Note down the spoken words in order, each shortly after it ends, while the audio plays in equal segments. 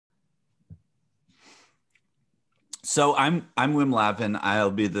So I'm Wim Laven. I'll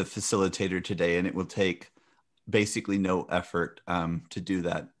be the facilitator today, and it will take basically no effort to do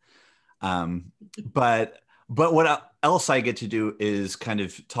that. But what else I get to do is kind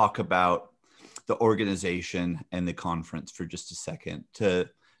of talk about the organization and the conference for just a second to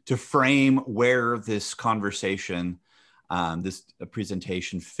frame where this conversation, this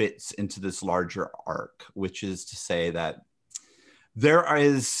presentation fits into this larger arc, which is to say that there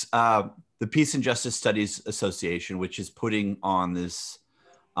is the Peace and Justice Studies Association, which is putting on this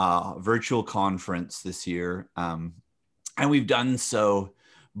virtual conference this year. And we've done so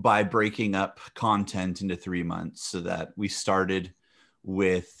by breaking up content into 3 months, so that we started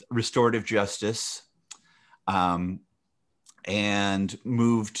with restorative justice and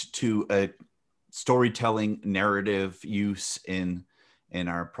moved to a storytelling narrative use in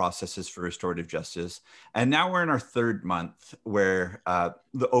our processes for restorative justice. And now we're in our 3rd month, where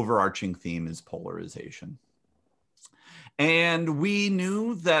the overarching theme is polarization. And we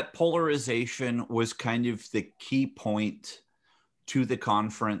knew that polarization was kind of the key point to the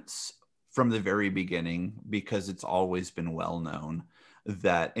conference from the very beginning, because it's always been well known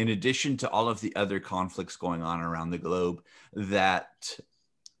that in addition to all of the other conflicts going on around the globe, that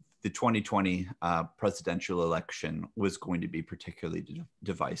the 2020 presidential election was going to be particularly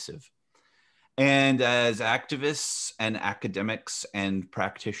divisive. And as activists and academics and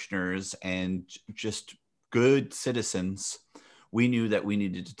practitioners and just good citizens, we knew that we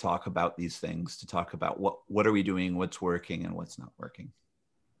needed to talk about these things, to talk about what are we doing, what's working and what's not working.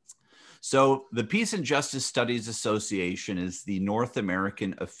 So the Peace and Justice Studies Association is the North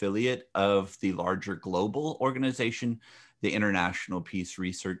American affiliate of the larger global organization, the International Peace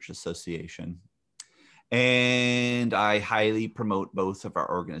Research Association. And I highly promote both of our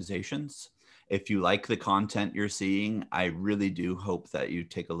organizations. If you like the content you're seeing, I really do hope that you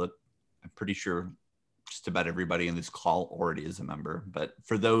take a look. I'm pretty sure just about everybody in this call already is a member, but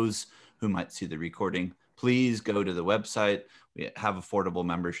for those who might see the recording, please go to the website. We have affordable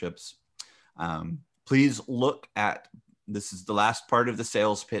memberships. Please look at, this is the last part of the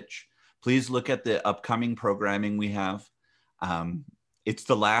sales pitch. Please look at the upcoming programming we have. It's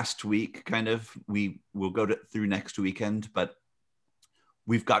the last week, kind of. We will go through next weekend, but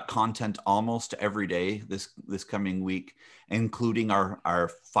we've got content almost every day this coming week, including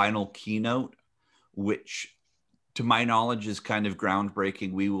our final keynote, which to my knowledge is kind of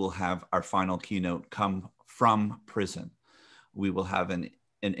groundbreaking. We will have our final keynote come from prison. We will have an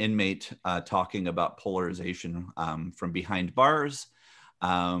inmate talking about polarization from behind bars.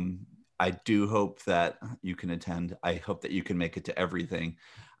 I do hope that you can attend. I hope that you can make it to everything.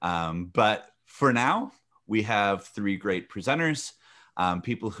 But for now, we have 3 great presenters,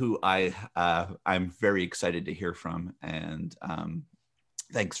 people who I'm very excited to hear from. And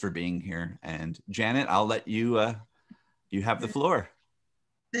thanks for being here. And Janet, I'll let you, you have the floor.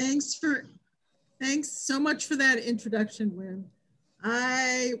 Thanks so much for that introduction, Wim.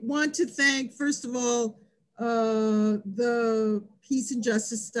 I want to thank, first of all, the Peace and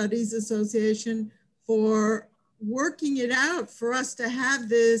Justice Studies Association for working it out for us to have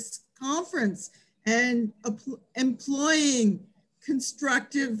this conference and employing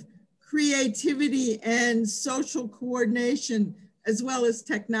constructive creativity and social coordination, as well as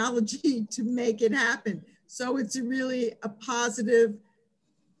technology to make it happen. So it's really a positive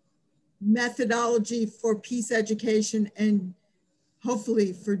methodology for peace education and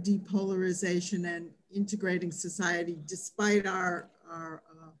hopefully for depolarization and integrating society despite our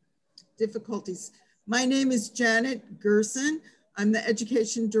difficulties. My name is Janet Gerson. I'm the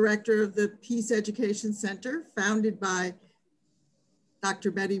Education Director of the Peace Education Center, founded by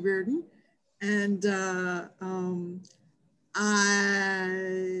Dr. Betty Reardon. And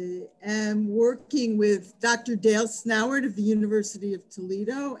I am working with Dr. Dale Snauwaert of the University of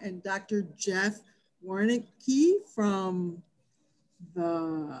Toledo and Dr. Jeff Warnke from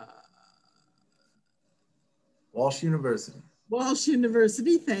the Walsh University. Walsh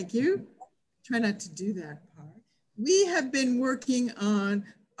University, thank you. Try not to do that part. We have been working on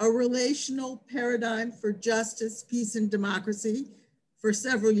a relational paradigm for justice, peace, and democracy for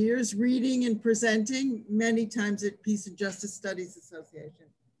several years, reading and presenting many times at Peace and Justice Studies Association.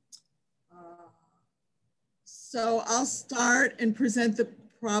 So I'll start and present the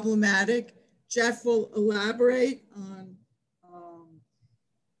problematic. Jeff will elaborate on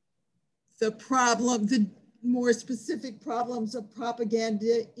the more specific problems of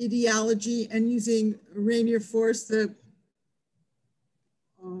propaganda, ideology, and using Rainier Force, the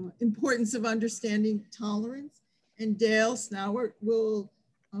importance of understanding tolerance. And Dale Snauwaert will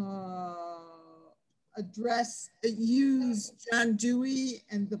use John Dewey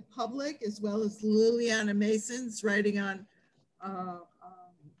and the public, as well as Liliana Mason's writing on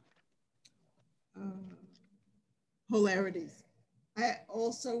polarities. I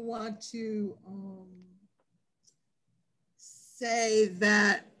also want to say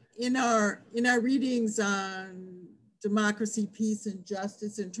that in our readings on democracy, peace, and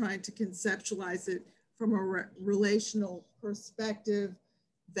justice, and trying to conceptualize it from a relational perspective,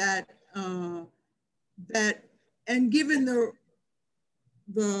 that and given the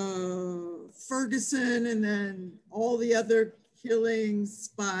Ferguson and then all the other killings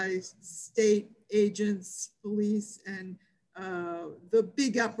by state agents, police, and the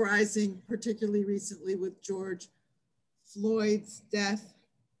big uprising, particularly recently with George Floyd's death,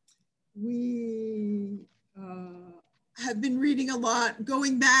 we have been reading a lot,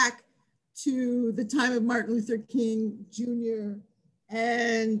 going back to the time of Martin Luther King Jr.,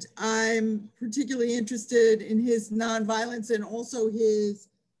 and I'm particularly interested in his nonviolence and also his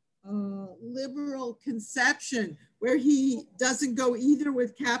liberal conception, where he doesn't go either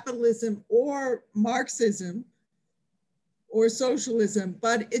with capitalism or Marxism or socialism,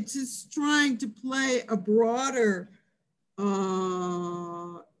 but it's just trying to play a broader,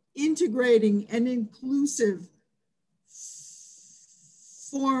 integrating and inclusive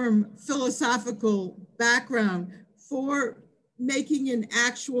form, philosophical background for making an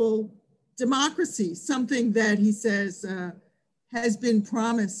actual democracy, something that he says has been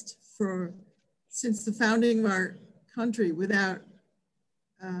promised since the founding of our country without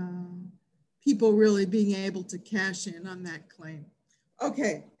people really being able to cash in on that claim.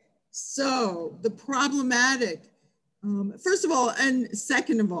 Okay, so the problematic, first of all, and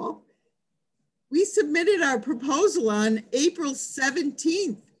second of all, we submitted our proposal on April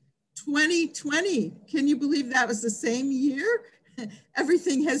 17th, 2020. Can you believe that was the same year?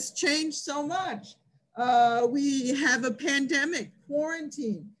 Everything has changed so much. We have a pandemic,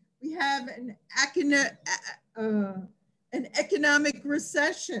 quarantine. We have an economic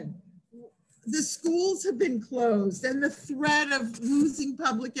recession. The schools have been closed, and the threat of losing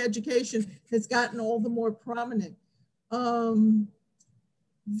public education has gotten all the more prominent.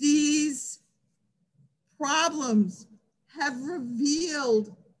 These problems have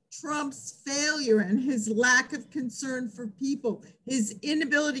revealed Trump's failure and his lack of concern for people, his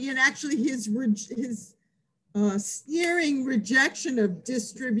inability, and actually his sneering rejection of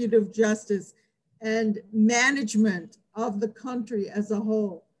distributive justice and management of the country as a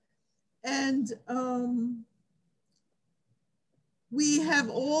whole. And we have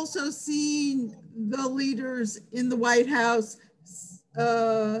also seen the leaders in the White House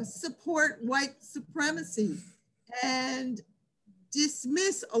support white supremacy and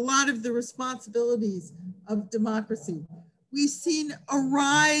dismiss a lot of the responsibilities of democracy. We've seen a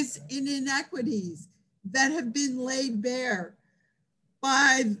rise in inequities that have been laid bare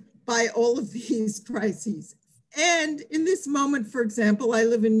by all of these crises. And in this moment, for example, I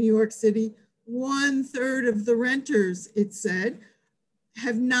live in New York City, 1/3 of the renters, it said,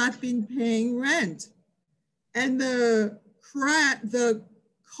 have not been paying rent. And the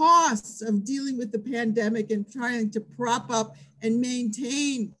costs of dealing with the pandemic and trying to prop up and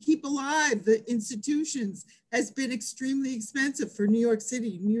maintain, keep alive the institutions has been extremely expensive for New York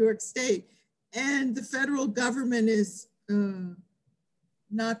City, New York State. And the federal government has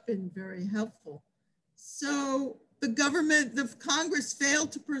not been very helpful. So the Congress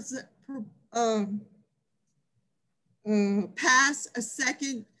failed to pass a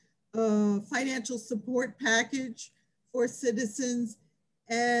second financial support package for citizens.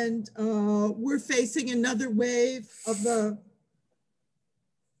 And we're facing another wave of the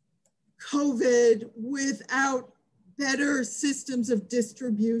COVID without better systems of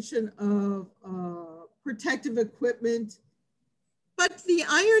distribution of protective equipment. But the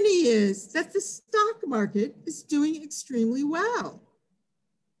irony is that the stock market is doing extremely well.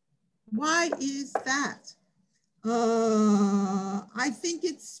 Why is that? I think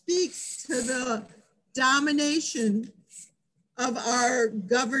it speaks to the domination of our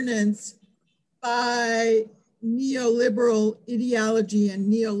governance by neoliberal ideology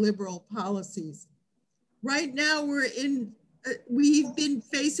and neoliberal policies. Right now we've been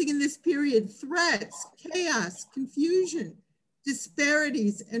facing in this period threats, chaos, confusion,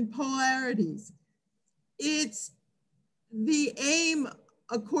 disparities, and polarities. It's the aim,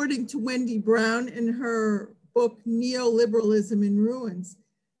 according to Wendy Brown in her book, Neoliberalism in Ruins,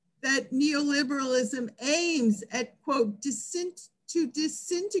 that neoliberalism aims at, quote, to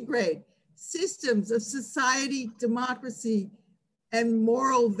disintegrate systems of society, democracy, and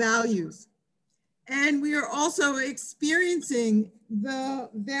moral values. And we are also experiencing the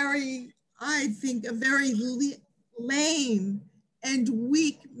very I think, a very lame and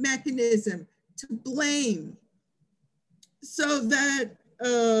weak mechanism to blame, so that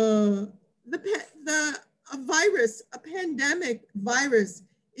a pandemic virus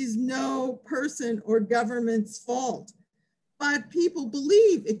is no person or government's fault. But people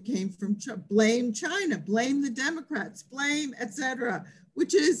believe it came from blame China, blame the Democrats, blame, etc.,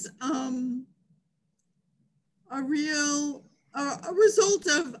 which is a result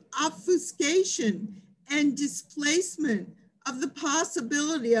of obfuscation and displacement of the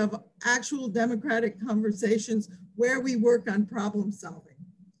possibility of actual democratic conversations where we work on problem solving.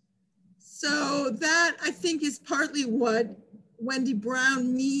 So that, I think, is partly what Wendy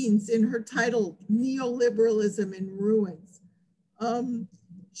Brown means in her title, Neoliberalism in Ruins.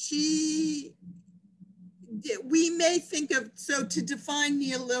 We may think of, so to define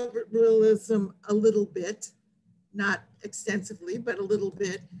neoliberalism a little bit, not extensively, but a little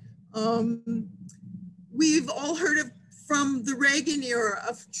bit, we've all heard of, from the Reagan era,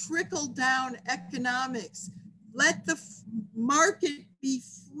 of trickle-down economics. Let the market be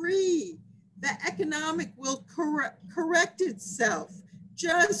free. The economic will correct itself.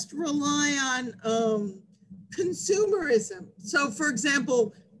 Just rely on consumerism. So, for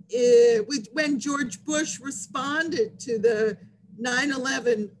example, when George Bush responded to the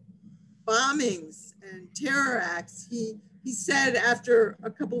 9/11 bombings and terror acts, he said, after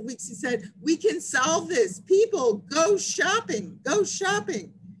a couple of weeks, he said, "We can solve this. People, go shopping, go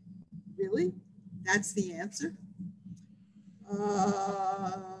shopping." Really? That's the answer?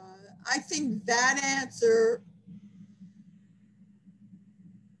 I think that answer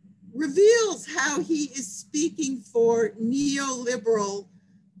reveals how he is speaking for neoliberal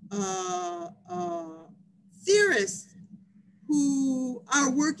theorists who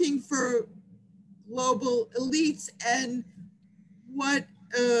are working for global elites and what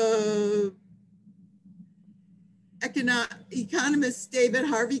economist David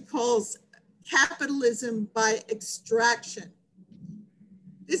Harvey calls capitalism by extraction.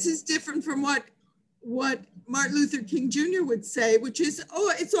 This is different from what Martin Luther King Jr. would say, which is,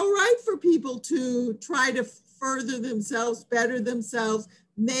 oh, it's all right for people to try to further themselves, better themselves,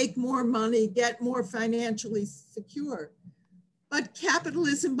 make more money, get more financially secure. But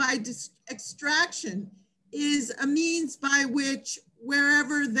capitalism by extraction is a means by which,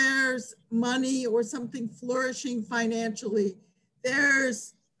 wherever there's money or something flourishing financially,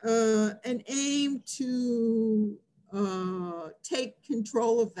 there's an aim to take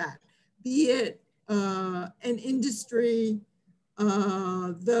control of that, be it an industry,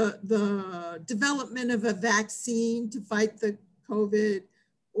 the development of a vaccine to fight the COVID,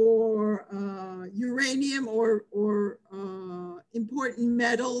 or uranium or important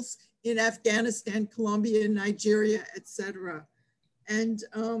metals in Afghanistan, Colombia, Nigeria, etc. And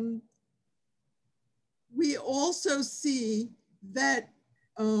we also see that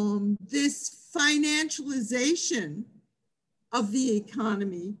this financialization of the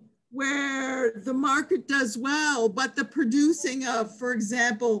economy, where the market does well, but the producing of, for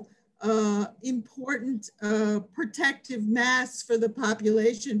example, important protective masks for the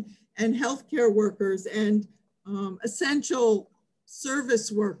population and healthcare workers and essential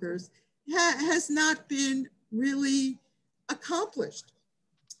service workers has not been really accomplished.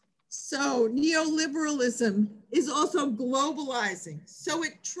 So neoliberalism is also globalizing. So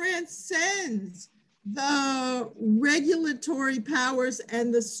it transcends the regulatory powers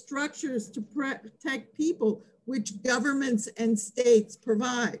and the structures to protect people which governments and states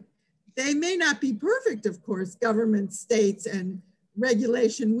provide. They may not be perfect, of course, government, states, and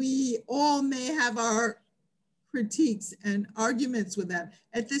regulation. We all may have our critiques and arguments with them.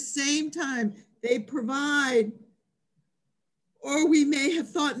 At the same time, they provide, or we may have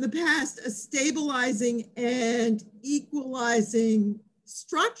thought in the past, a stabilizing and equalizing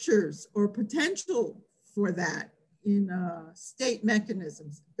structures or potential for that in state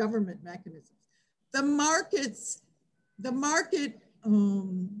mechanisms, government mechanisms. The market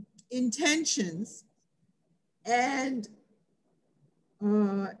intentions and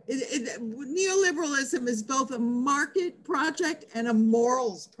neoliberalism is both a market project and a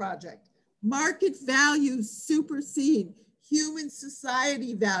morals project. Market values supersede human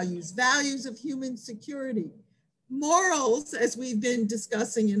society values, values of human security. Morals, as we've been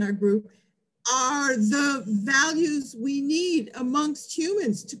discussing in our group, are the values we need amongst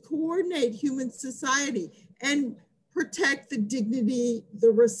humans to coordinate human society and protect the dignity,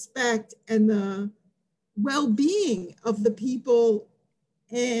 the respect, and the well-being of the people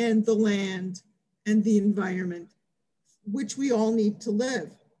and the land and the environment, which we all need to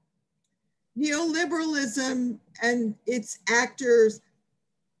live. Neoliberalism and its actors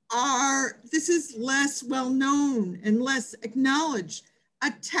this is less well known and less acknowledged,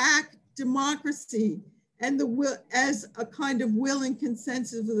 attack democracy and the will as a kind of will and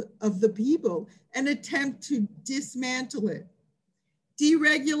consensus of the people and attempt to dismantle it.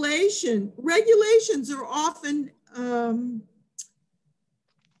 Deregulation. Regulations are often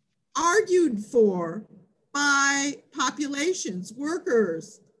argued for by populations,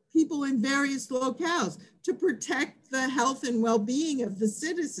 workers, people in various locales to protect the health and well-being of the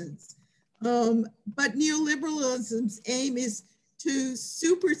citizens. But neoliberalism's aim is to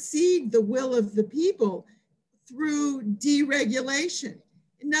supersede the will of the people through deregulation.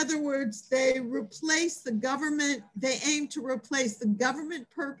 In other words, they aim to replace the government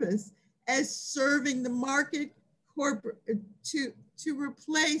purpose as serving the market to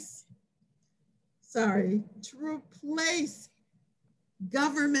replace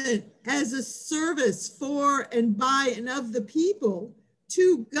government as a service for and by and of the people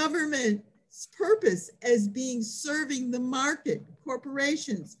to government's purpose as being serving the market,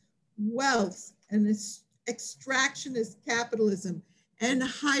 corporations, wealth, and extractionist capitalism and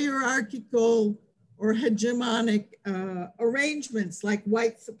hierarchical or hegemonic arrangements like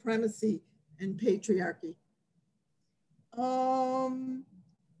white supremacy and patriarchy.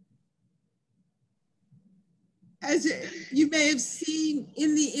 As you may have seen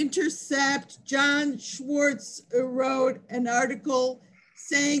in The Intercept, John Schwartz wrote an article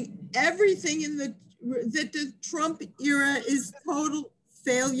saying everything that the Trump era is total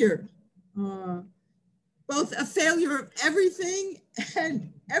failure. Both a failure of everything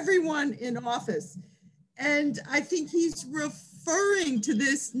and everyone in office. And I think he's referring to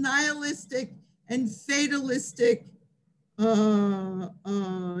this nihilistic and fatalistic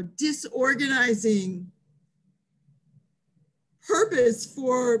disorganizing purpose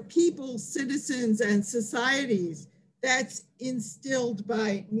for people, citizens, and societies that's instilled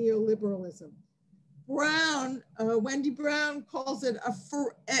by neoliberalism. Wendy Brown calls it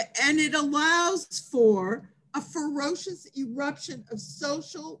and it allows for a ferocious eruption of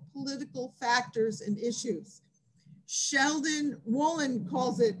social, political factors and issues. Sheldon Wolin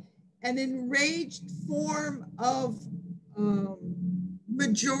calls it an enraged form of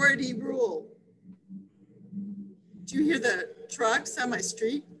majority rule. Do you hear the trucks on my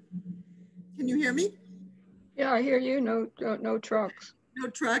street? Can you hear me? Yeah, I hear you. No trucks. No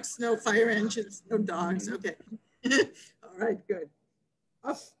trucks, no fire engines, no dogs. Okay. All right, good.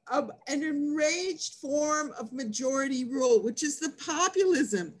 An enraged form of majority rule, which is the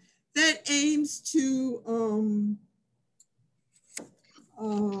populism that aims to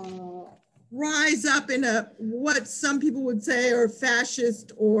rise up in what some people would say are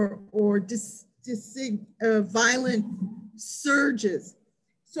fascist or violent surges.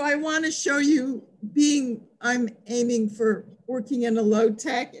 So I want to show you I'm aiming for working in a low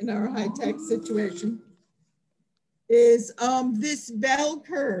tech in our high tech situation is this bell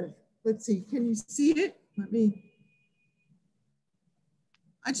curve. Let's see, can you see it?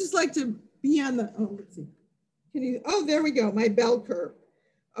 I just like to be on the, let's see. There we go, my bell curve.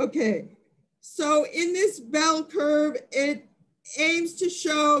 Okay, so in this bell curve, it aims to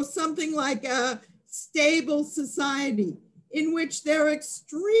show something like a stable society in which there are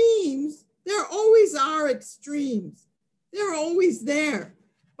extremes. There always are extremes. They're always there.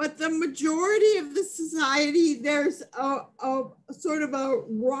 But the majority of the society, there's a sort of a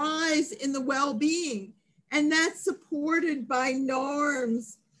rise in the well-being, and that's supported by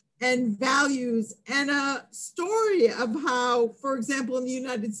norms and values and a story of how, for example, in the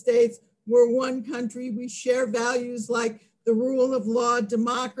United States, we're one country, we share values like the rule of law,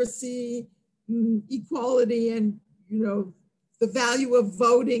 democracy, equality, and the value of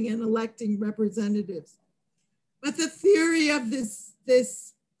voting and electing representatives. But the theory of this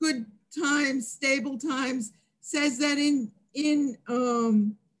good times, stable times, says that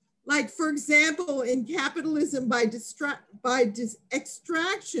like for example, in capitalism by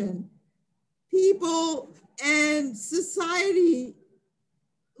extraction, people and society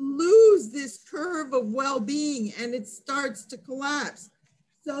lose this curve of well-being and it starts to collapse.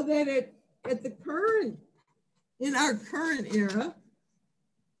 So that in our current era,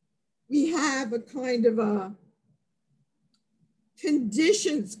 we have a kind of a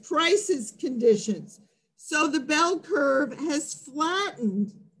crisis conditions. So the bell curve has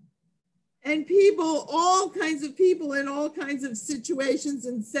flattened and all kinds of people in all kinds of situations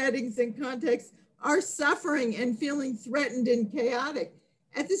and settings and contexts are suffering and feeling threatened and chaotic.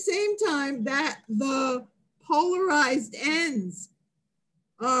 At the same time that the polarized ends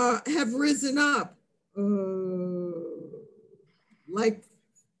have risen up, like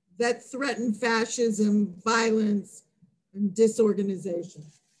that threaten fascism, violence, and disorganization.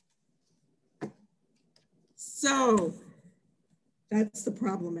 So that's the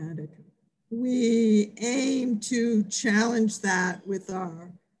problematic. We aim to challenge that with our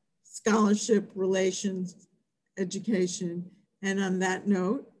scholarship, relations, education. And on that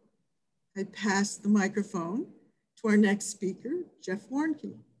note, I pass the microphone to our next speaker, Jeff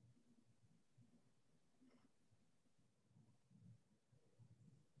Warnke.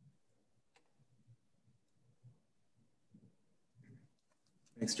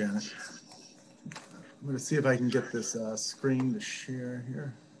 Thanks, Janet. I'm going to see if I can get this screen to share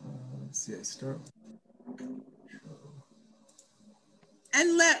here. Let's see, I start.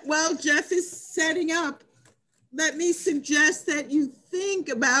 And while Jeff is setting up, let me suggest that you think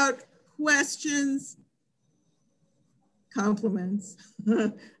about questions, compliments,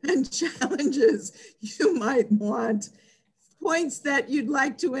 and challenges you might want, points that you'd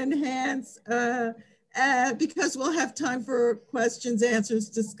like to enhance, because we'll have time for questions, answers,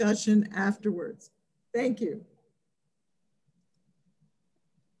 discussion afterwards. Thank you.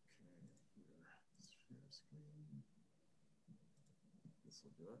 This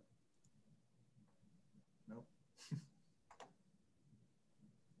will do it. Nope.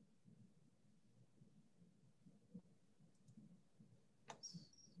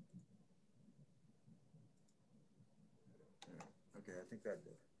 Okay, I think that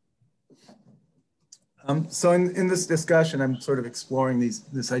did. So in this discussion, I'm sort of exploring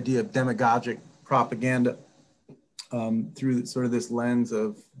this idea of demagogic propaganda through sort of this lens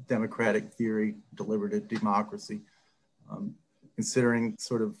of democratic theory, deliberative democracy, considering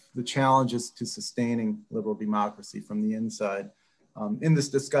sort of the challenges to sustaining liberal democracy from the inside. In this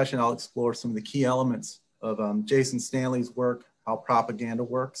discussion, I'll explore some of the key elements of Jason Stanley's work, how propaganda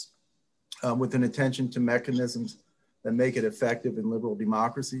works, with an attention to mechanisms that make it effective in liberal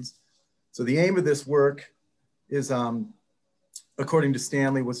democracies. So the aim of this work is, according to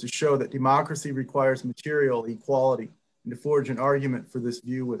Stanley, was to show that democracy requires material equality and to forge an argument for this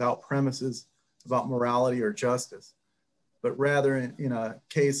view without premises about morality or justice, but rather in a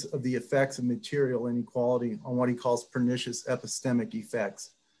case of the effects of material inequality on what he calls pernicious epistemic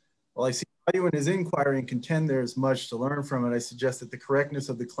effects. While I see value in his inquiry and contend there is much to learn from it, I suggest that the correctness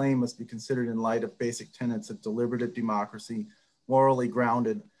of the claim must be considered in light of basic tenets of deliberative democracy, morally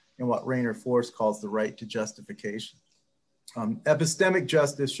grounded in what Rainer Forst calls the right to justification. Epistemic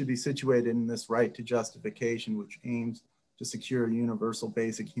justice should be situated in this right to justification, which aims to secure universal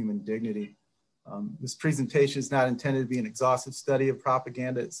basic human dignity. This presentation is not intended to be an exhaustive study of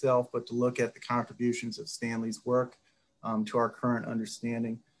propaganda itself, but to look at the contributions of Stanley's work to our current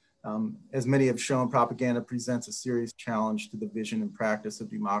understanding. As many have shown, propaganda presents a serious challenge to the vision and practice of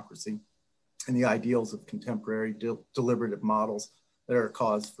democracy and the ideals of contemporary deliberative models that are a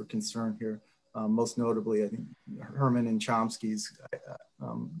cause for concern here. Most notably, I think Herman and Chomsky's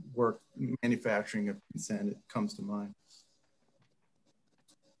work, Manufacturing of Consent, it comes to mind.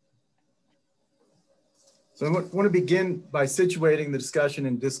 So I want to begin by situating the discussion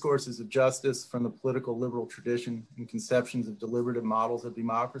in discourses of justice from the political liberal tradition and conceptions of deliberative models of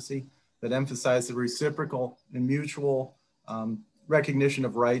democracy that emphasize the reciprocal and mutual recognition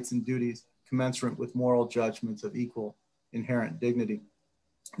of rights and duties commensurate with moral judgments of equal inherent dignity.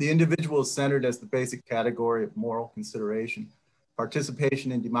 The individual is centered as the basic category of moral consideration.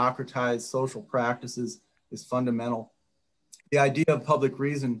 Participation in democratized social practices is fundamental. The idea of public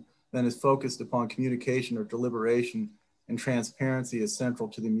reason then is focused upon communication or deliberation, and transparency is central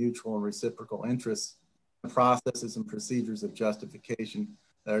to the mutual and reciprocal interests, processes and procedures of justification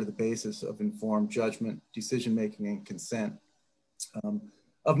that are the basis of informed judgment, decision-making, and consent.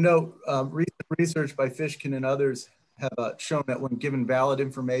 Of note, recent research by Fishkin and others have shown that when given valid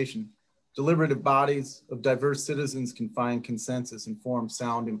information, deliberative bodies of diverse citizens can find consensus and form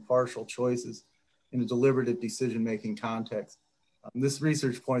sound, impartial choices in a deliberative decision-making context. This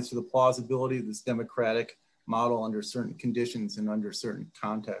research points to the plausibility of this democratic model under certain conditions and under certain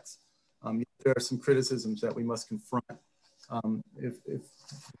contexts. There are some criticisms that we must confront if we're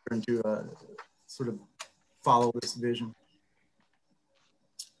going to sort of follow this vision.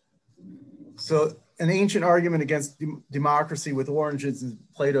 So an ancient argument against democracy with origins in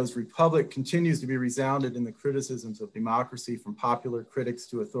Plato's Republic continues to be resounded in the criticisms of democracy from popular critics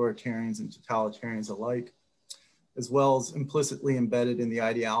to authoritarians and totalitarians alike, as well as implicitly embedded in the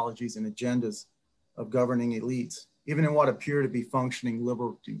ideologies and agendas of governing elites, even in what appear to be functioning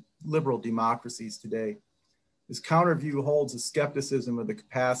liberal democracies today. This counter view holds a skepticism of the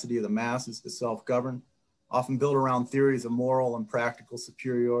capacity of the masses to self-govern, often built around theories of moral and practical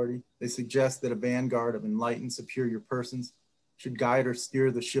superiority. They suggest that a vanguard of enlightened superior persons should guide or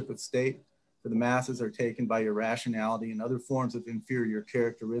steer the ship of state, for the masses are taken by irrationality and other forms of inferior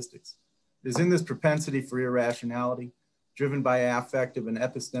characteristics. It is in this propensity for irrationality, driven by affective and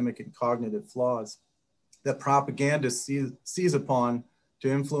epistemic and cognitive flaws, that propaganda seize upon to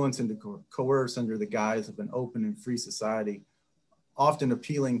influence and to coerce under the guise of an open and free society, often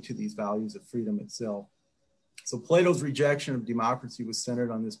appealing to these values of freedom itself. So Plato's rejection of democracy was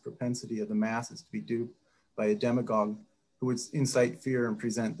centered on this propensity of the masses to be duped by a demagogue who would incite fear and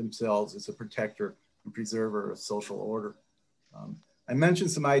present themselves as a protector and preserver of social order. I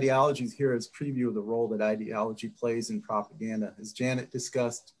mentioned some ideologies here as preview of the role that ideology plays in propaganda. As Janet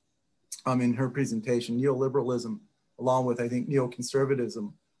discussed in her presentation, neoliberalism, along with, I think,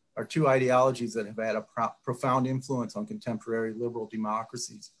 neoconservatism, are two ideologies that have had a profound influence on contemporary liberal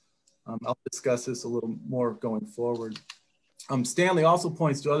democracies. I'll discuss this a little more going forward. Stanley also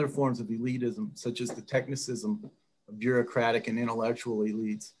points to other forms of elitism, such as the technicism of bureaucratic and intellectual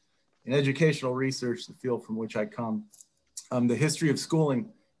elites. In educational research, the field from which I come, the history of schooling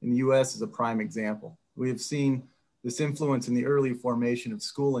in the US is a prime example. We have seen this influence in the early formation of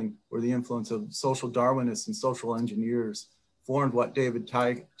schooling, where the influence of social Darwinists and social engineers formed what David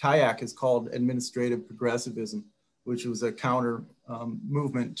Tyack has called administrative progressivism, which was a counter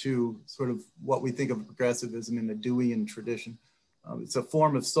movement to sort of what we think of progressivism in the Deweyan tradition. It's a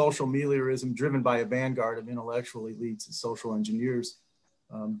form of social meliorism driven by a vanguard of intellectual elites and social engineers.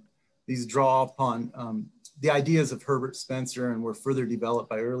 These draw upon the ideas of Herbert Spencer and were further developed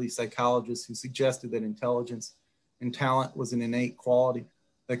by early psychologists who suggested that intelligence and talent was an innate quality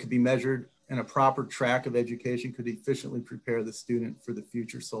that could be measured, and a proper track of education could efficiently prepare the student for the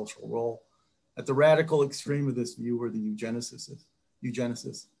future social role. At the radical extreme of this view were the eugenicists.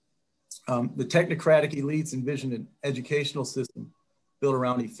 The technocratic elites envisioned an educational system built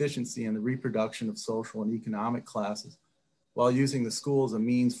around efficiency and the reproduction of social and economic classes, while using the school as a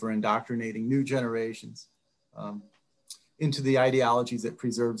means for indoctrinating new generations into the ideologies that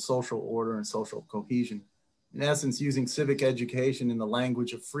preserve social order and social cohesion. In essence, using civic education in the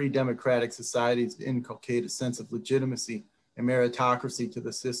language of free democratic societies to inculcate a sense of legitimacy and meritocracy to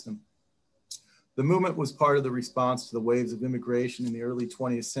the system. The movement was part of the response to the waves of immigration in the early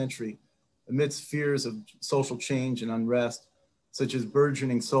 20th century, amidst fears of social change and unrest, such as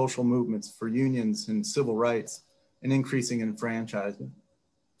burgeoning social movements for unions and civil rights and increasing enfranchisement.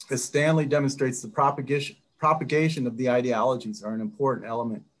 As Stanley demonstrates, the propagation of the ideologies are an important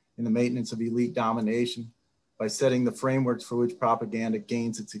element in the maintenance of elite domination by setting the frameworks for which propaganda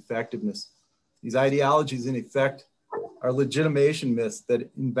gains its effectiveness. These ideologies, in effect, are legitimation myths that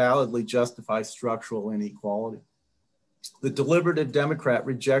invalidly justify structural inequality. The deliberative Democrat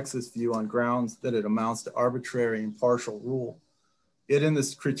rejects this view on grounds that it amounts to arbitrary and partial rule. Yet in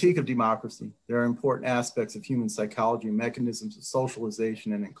this critique of democracy, there are important aspects of human psychology and mechanisms of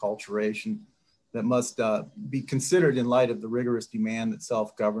socialization and enculturation that must be considered in light of the rigorous demand that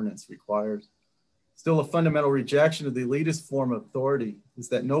self-governance requires. Still, a fundamental rejection of the elitist form of authority is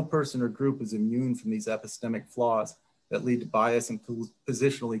that no person or group is immune from these epistemic flaws that lead to bias and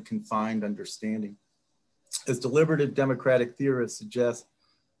positionally confined understanding. As deliberative democratic theorists suggest,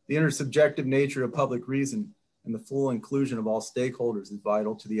 the intersubjective nature of public reason and the full inclusion of all stakeholders is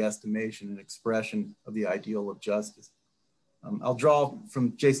vital to the estimation and expression of the ideal of justice. I'll draw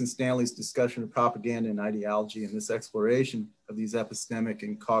from Jason Stanley's discussion of propaganda and ideology and this exploration of these epistemic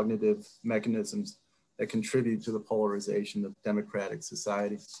and cognitive mechanisms that contribute to the polarization of democratic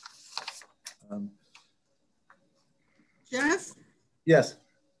society. Jeff? Yes.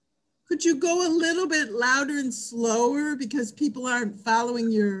 Could you go a little bit louder and slower because people aren't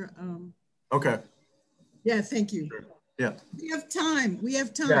following your... Okay. Yeah, thank you. Sure. Yeah. We have time. We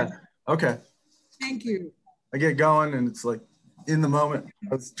have time. Yeah. Okay. Thank you. I get going and it's like in the moment.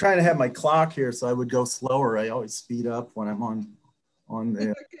 I was trying to have my clock here so I would go slower. I always speed up when I'm on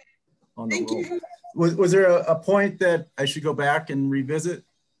the on the Thank roll. you. Was there a point that I should go back and revisit,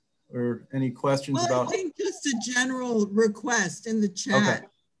 or any questions about? I think just a general request in the chat.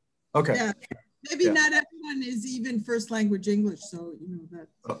 Okay. Yeah. Maybe not everyone is even first language English, so you know that.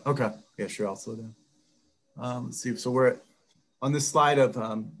 Okay. Yeah, sure. I'll slow down. Let's see. So we're on this slide of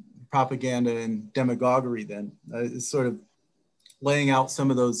propaganda and demagoguery. Then is sort of laying out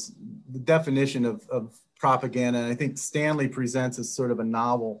some of those, the definition of propaganda. And I think Stanley presents as sort of a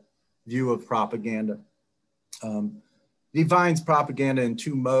novel view of propaganda. Defines propaganda in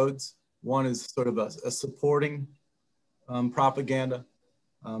two modes. One is sort of a supporting propaganda.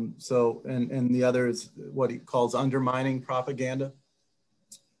 And the other is what he calls undermining propaganda.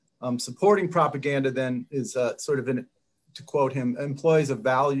 Supporting propaganda then is sort of, to quote him, employs a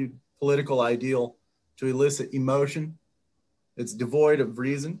valued political ideal to elicit emotion. It's devoid of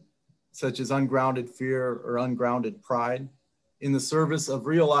reason, such as ungrounded fear or ungrounded pride. in the service of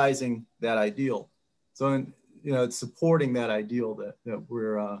realizing that ideal. So, it's supporting that ideal that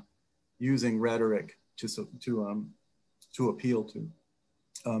we're using rhetoric to appeal to.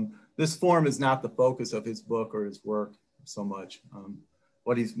 This form is not the focus of his book or his work so much.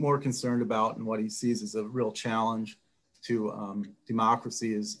 What he's more concerned about and what he sees as a real challenge to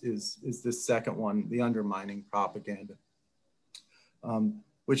democracy is this second one, the undermining propaganda,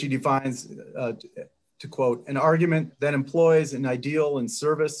 which he defines to quote, an argument that employs an ideal in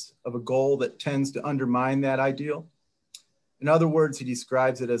service of a goal that tends to undermine that ideal. In other words, he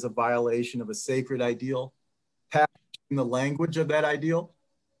describes it as a violation of a sacred ideal, packaging the language of that ideal.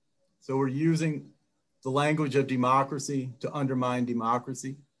 So we're using the language of democracy to undermine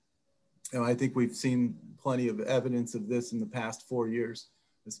democracy. And I think we've seen plenty of evidence of this in the past 4 years,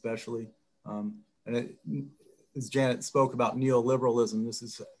 especially. As Janet spoke about neoliberalism, this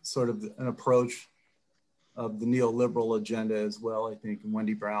is sort of an approach of the neoliberal agenda as well, I think. And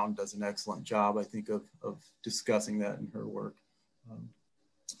Wendy Brown does an excellent job, I think, of discussing that in her work.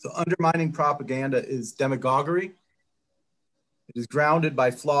 So undermining propaganda is demagoguery. It is grounded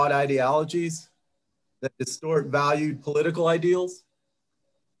by flawed ideologies that distort valued political ideals.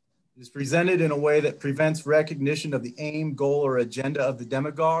 It is presented in a way that prevents recognition of the aim, goal, or agenda of the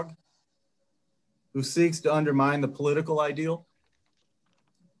demagogue who seeks to undermine the political ideal.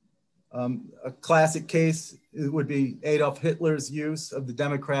 A classic case would be Adolf Hitler's use of the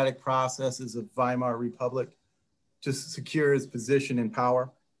democratic processes of Weimar Republic to secure his position in power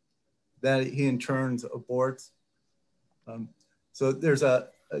that he in turn aborts. So there's a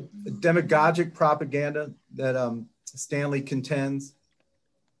demagogic propaganda that Stanley contends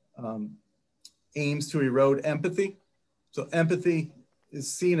aims to erode empathy. So empathy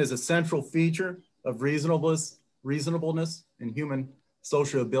is seen as a central feature of reasonableness and human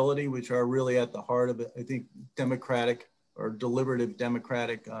sociability, which are really at the heart of it, I think, democratic or deliberative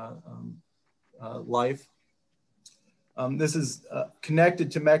democratic life. This is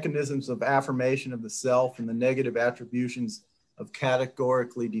connected to mechanisms of affirmation of the self and the negative attributions of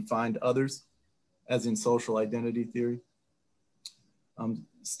categorically defined others, as in social identity theory.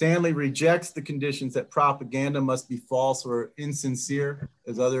 Stanley rejects the conditions that propaganda must be false or insincere,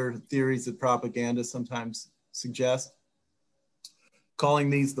 as other theories of propaganda sometimes suggest,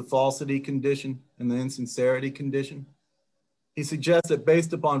 calling these the falsity condition and the insincerity condition. He suggests that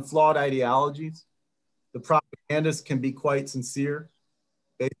based upon flawed ideologies, the propagandist can be quite sincere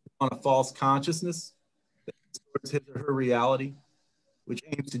based upon a false consciousness that distorts his or her reality, which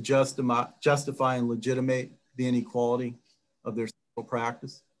aims to justify and legitimate the inequality of their social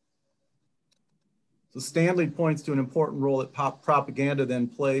practice. So Stanley points to an important role that propaganda then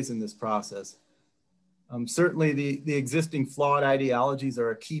plays in this process. Certainly the existing flawed ideologies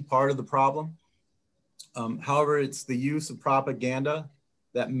are a key part of the problem. However, it's the use of propaganda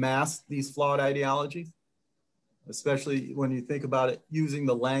that masks these flawed ideologies, especially when you think about it, using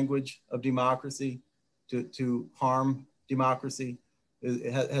the language of democracy to harm democracy.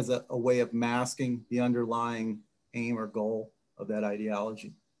 It has a way of masking the underlying aim or goal of that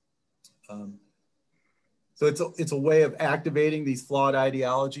ideology. So it's a way of activating these flawed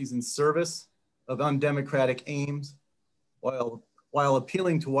ideologies in service of undemocratic aims, while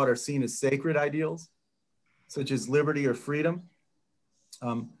appealing to what are seen as sacred ideals, such as liberty or freedom.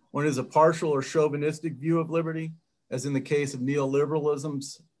 One is a partial or chauvinistic view of liberty, as in the case of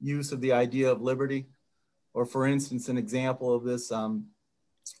neoliberalism's use of the idea of liberty, or for instance, an example of this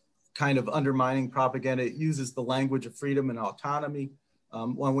kind of undermining propaganda, it uses the language of freedom and autonomy.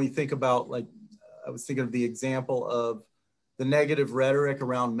 When we think about, like, I was thinking of the example of the negative rhetoric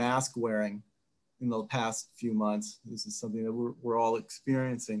around mask wearing in the past few months. This is something that we're all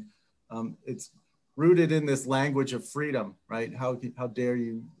experiencing. It's rooted in this language of freedom, right? How dare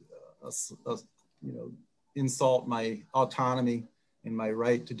you, insult my autonomy and my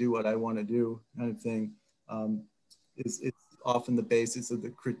right to do what I want to do, kind of thing. It's often the basis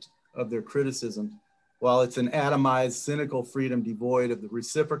of their criticism. While it's an atomized, cynical freedom devoid of the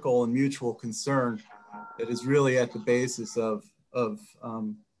reciprocal and mutual concern that is really at the basis of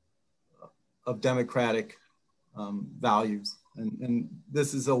democratic values. And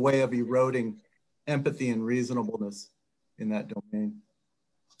this is a way of eroding empathy and reasonableness in that domain.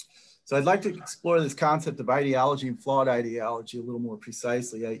 So I'd like to explore this concept of ideology and flawed ideology a little more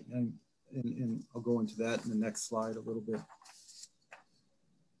precisely. And I'll go into that in the next slide a little bit.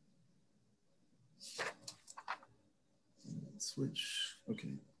 Switch,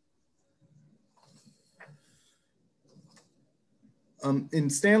 okay. In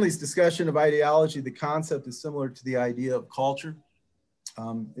Stanley's discussion of ideology, the concept is similar to the idea of culture.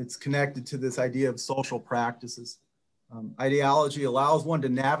 It's connected to this idea of social practices. Ideology allows one to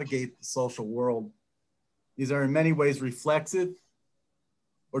navigate the social world. These are in many ways reflexive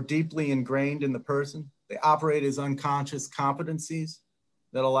or deeply ingrained in the person. They operate as unconscious competencies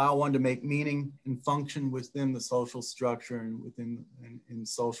that allow one to make meaning and function within the social structure and within in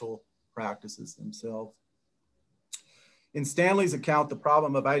social practices themselves. In Stanley's account, the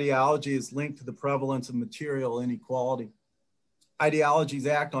problem of ideology is linked to the prevalence of material inequality. Ideologies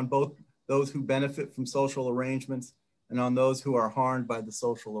act on both those who benefit from social arrangements and on those who are harmed by the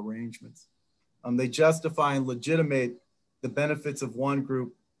social arrangements. They justify and legitimate the benefits of one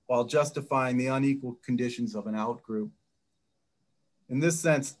group while justifying the unequal conditions of an outgroup. In this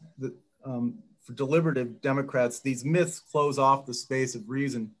sense, for deliberative Democrats, these myths close off the space of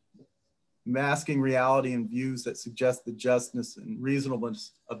reason, masking reality and views that suggest the justness and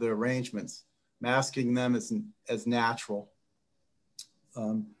reasonableness of the arrangements, masking them as natural.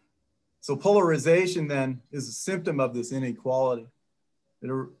 So polarization then is a symptom of this inequality. It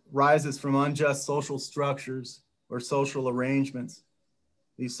arises from unjust social structures or social arrangements.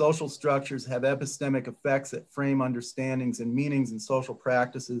 These social structures have epistemic effects that frame understandings and meanings in social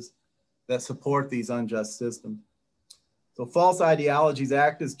practices that support these unjust systems. So false ideologies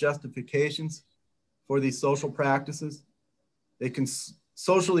act as justifications for these social practices. They can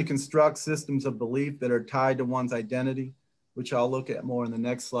socially construct systems of belief that are tied to one's identity, which I'll look at more in the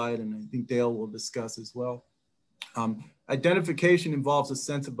next slide, and I think Dale will discuss as well. Identification involves a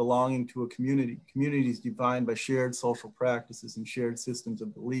sense of belonging to a community. Community is defined by shared social practices and shared systems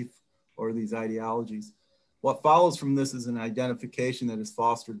of belief or these ideologies. What follows from this is an identification that is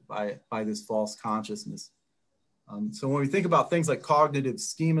fostered by this false consciousness. So when we think about things like cognitive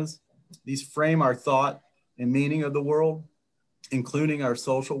schemas, these frame our thought and meaning of the world, including our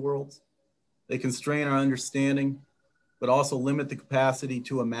social worlds. They constrain our understanding, but also limit the capacity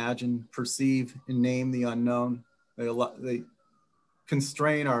to imagine, perceive, and name the unknown. They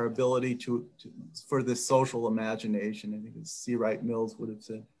constrain our ability for this social imagination. I think as C. Wright Mills would have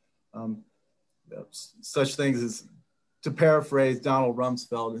said. Such things as, to paraphrase Donald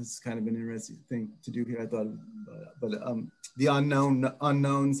Rumsfeld, this is kind of an interesting thing to do here, I thought, but the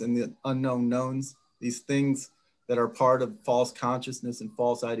unknowns and the unknown knowns, these things that are part of false consciousness and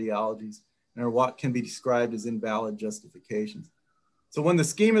false ideologies, and are what can be described as invalid justifications. So when the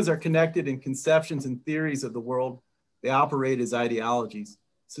schemas are connected in conceptions and theories of the world, they operate as ideologies,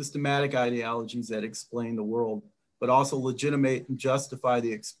 systematic ideologies that explain the world, but also legitimate and justify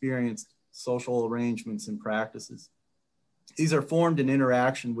the experienced social arrangements and practices. These are formed in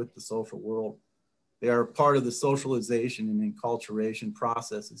interaction with the social world. They are part of the socialization and enculturation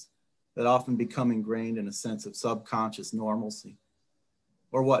processes that often become ingrained in a sense of subconscious normalcy,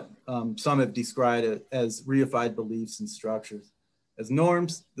 or what some have described as reified beliefs and structures. As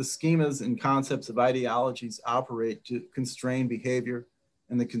norms, the schemas and concepts of ideologies operate to constrain behavior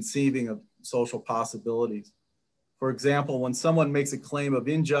and the conceiving of social possibilities. For example, when someone makes a claim of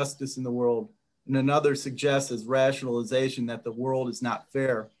injustice in the world and another suggests as rationalization that the world is not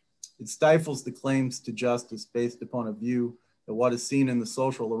fair, it stifles the claims to justice based upon a view that what is seen in the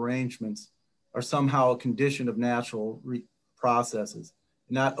social arrangements are somehow a condition of natural processes,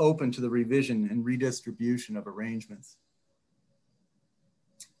 not open to the revision and redistribution of arrangements.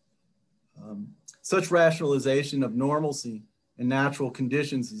 Such rationalization of normalcy and natural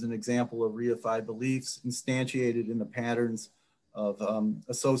conditions is an example of reified beliefs instantiated in the patterns of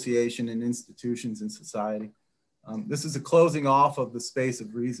association and institutions in society. This is a closing off of the space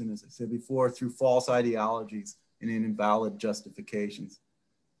of reason, as I said before, through false ideologies and in invalid justifications.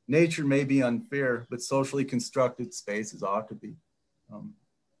 Nature may be unfair, but socially constructed spaces ought to be.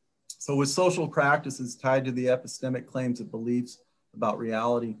 So with social practices tied to the epistemic claims of beliefs about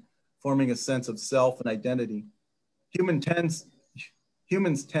reality, forming a sense of self and identity,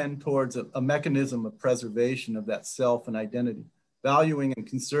 humans tend towards a mechanism of preservation of that self and identity, valuing and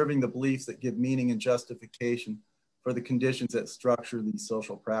conserving the beliefs that give meaning and justification for the conditions that structure these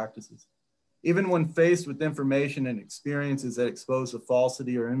social practices. Even when faced with information and experiences that expose the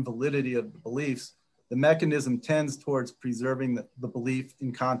falsity or invalidity of the beliefs, the mechanism tends towards preserving the belief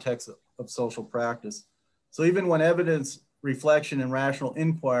in context of social practice. So even when evidence, reflection, and rational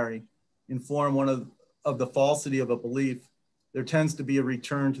inquiry inform one of the falsity of a belief, there tends to be a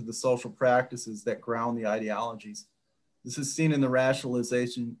return to the social practices that ground the ideologies. This is seen in the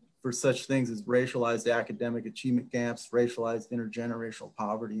rationalization for such things as racialized academic achievement gaps, racialized intergenerational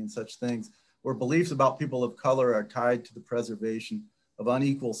poverty, and such things, where beliefs about people of color are tied to the preservation of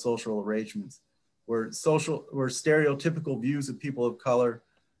unequal social arrangements, where stereotypical views of people of color,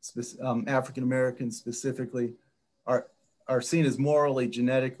 African Americans specifically, are seen as morally,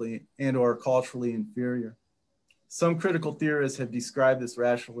 genetically, and or culturally inferior. Some critical theorists have described this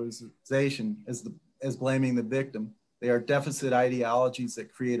rationalization as blaming the victim. They are deficit ideologies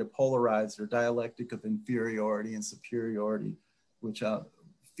that create a polarized or dialectic of inferiority and superiority, which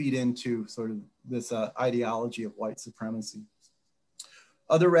feed into sort of this ideology of white supremacy.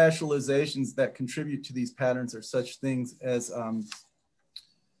 Other rationalizations that contribute to these patterns are such things as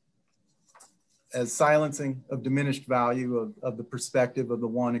silencing of diminished value of the perspective of the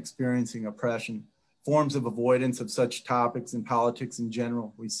one experiencing oppression, forms of avoidance of such topics in politics in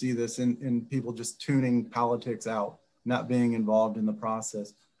general. We see this in people just tuning politics out, not being involved in the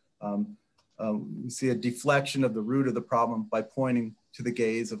process. We see a deflection of the root of the problem by pointing to the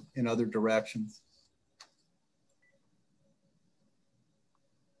gaze in other directions.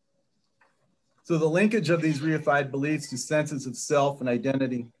 So the linkage of these reified beliefs to senses of self and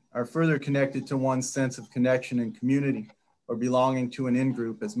identity are further connected to one's sense of connection and community, or belonging to an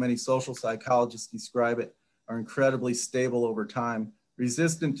in-group, as many social psychologists describe it, are incredibly stable over time,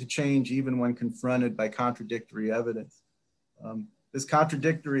 resistant to change even when confronted by contradictory evidence. This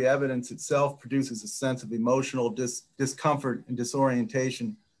contradictory evidence itself produces a sense of emotional discomfort and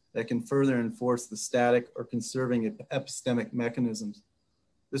disorientation that can further enforce the static or conserving epistemic mechanisms.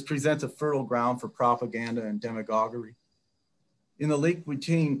 This presents a fertile ground for propaganda and demagoguery. In the link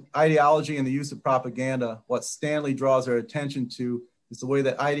between ideology and the use of propaganda, what Stanley draws our attention to is the way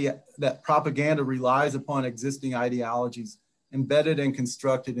that propaganda relies upon existing ideologies embedded and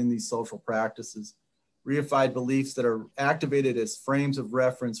constructed in these social practices, reified beliefs that are activated as frames of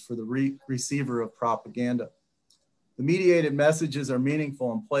reference for the receiver of propaganda. The mediated messages are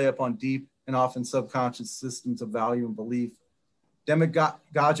meaningful and play upon deep and often subconscious systems of value and belief.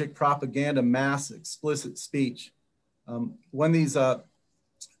 Demagogic propaganda masks explicit speech. When these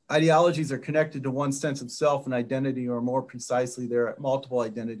ideologies are connected to one sense of self and identity, or more precisely, there are multiple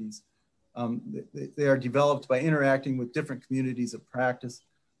identities. They are developed by interacting with different communities of practice.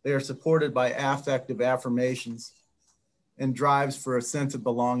 They are supported by affective affirmations and drives for a sense of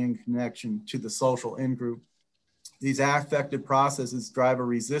belonging connection to the social in-group. These affective processes drive a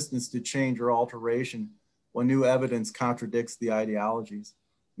resistance to change or alteration when new evidence contradicts the ideologies,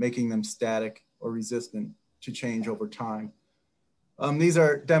 making them static or resistant to change over time. These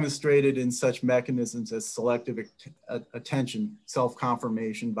are demonstrated in such mechanisms as selective attention,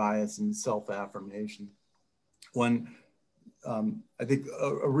 self-confirmation bias, and self-affirmation. When I think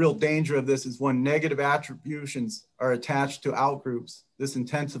a real danger of this is when negative attributions are attached to outgroups. This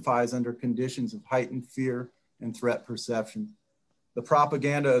intensifies under conditions of heightened fear and threat perception. The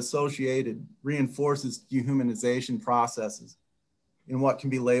propaganda associated reinforces dehumanization processes in what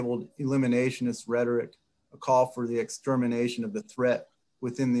can be labeled eliminationist rhetoric, a call for the extermination of the threat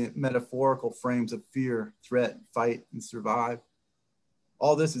within the metaphorical frames of fear, threat, fight, and survive.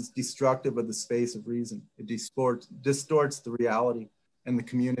 All this is destructive of the space of reason. It distorts the reality and the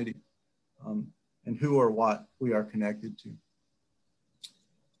community and who or what we are connected to.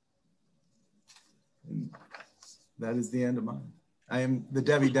 And that is the end of mine. I am the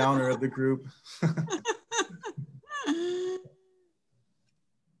Debbie Downer of the group. Okay.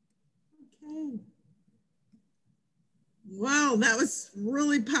 Wow, that was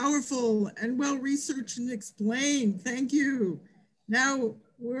really powerful and well researched and explained. Thank you. Now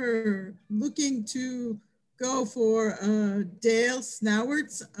we're looking to go for Dale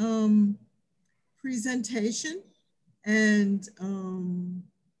Snauwaert's presentation, and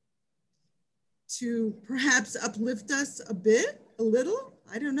to perhaps uplift us a little.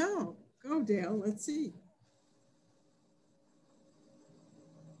 I don't know. Go, Dale. Let's see.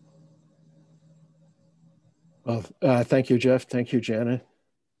 Well, thank you, Jeff. Thank you, Janet.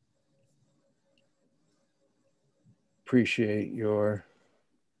 Appreciate your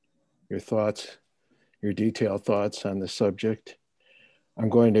thoughts, your detailed thoughts on the subject. I'm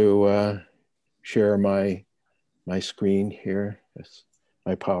going to share my screen here,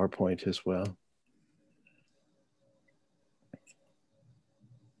 my PowerPoint as well.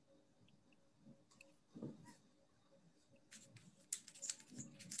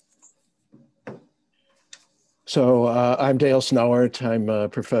 So I'm Dale Snauwaert. I'm a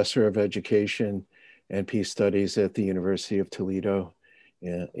professor of education and peace studies at the University of Toledo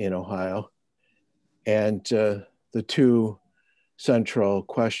in Ohio. And the two central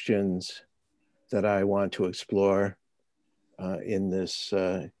questions that I want to explore in this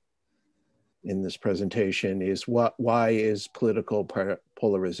presentation is why is political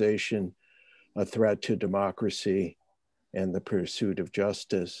polarization a threat to democracy and the pursuit of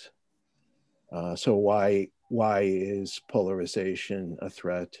justice? So why is polarization a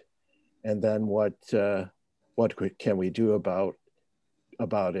threat? And then what can we do about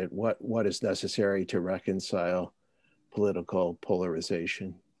it? What is necessary to reconcile political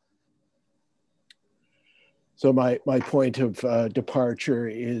polarization. So my point of departure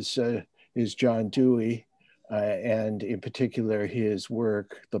is John Dewey, and in particular his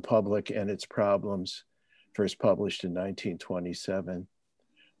work, The Public and Its Problems, first published in 1927.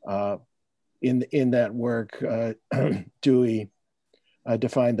 In that work, Dewey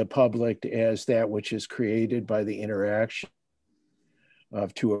defined the public as that which is created by the interaction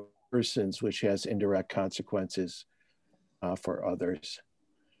of two persons, which has indirect consequences for others.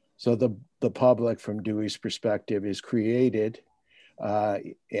 So the public, from Dewey's perspective, is created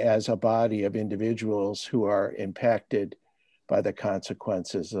as a body of individuals who are impacted by the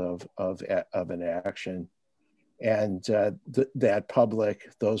consequences of an action. And that public,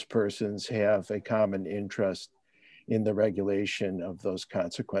 those persons have a common interest in the regulation of those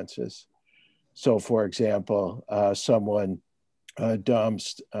consequences. So for example, someone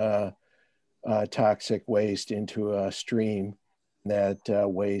dumps toxic waste into a stream. That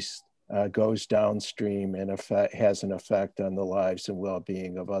waste goes downstream and has an effect on the lives and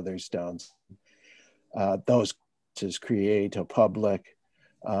well-being of others downstream. Those create a public,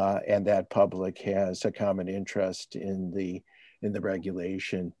 and that public has a common interest in the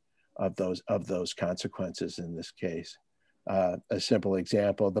regulation of those consequences. In this case, a simple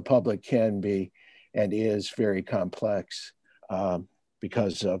example: the public can be and is very complex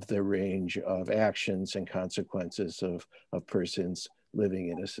because of the range of actions and consequences of persons living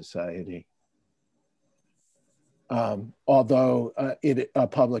in a society. Although a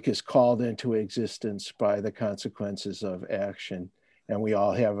public is called into existence by the consequences of action, and we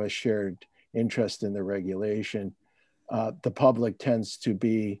all have a shared interest in the regulation, the public tends to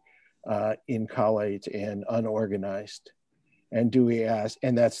be inchoate and unorganized. And Dewey asks,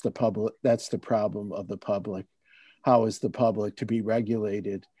 and that's the problem of the public. How is the public to be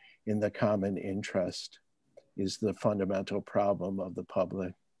regulated in the common interest is the fundamental problem of the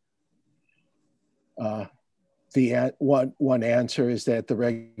public. One answer is that the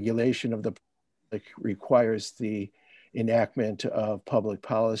regulation of the public requires the enactment of public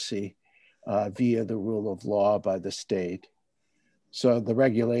policy via the rule of law by the state. So the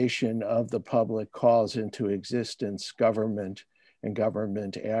regulation of the public calls into existence government and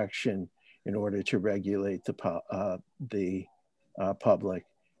government action in order to regulate the public.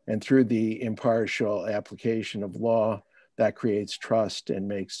 And through the impartial application of law, that creates trust and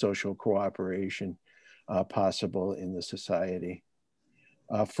makes social cooperation possible in the society.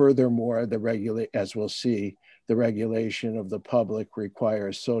 Furthermore, as we'll see, the regulation of the public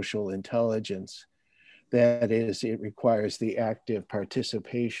requires social intelligence. That is, it requires the active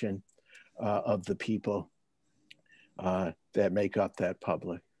participation of the people that make up that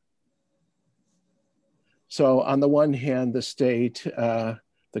public. So on the one hand, the state, the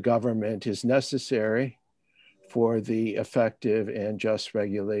government is necessary for the effective and just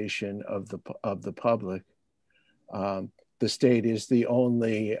regulation of the public. The state is the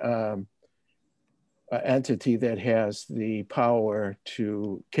only entity that has the power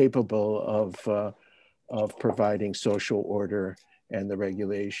capable of providing social order and the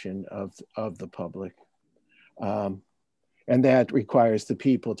regulation of the public. And that requires the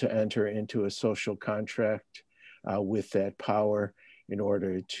people to enter into a social contract with that power in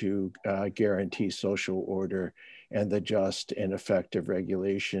order to guarantee social order and the just and effective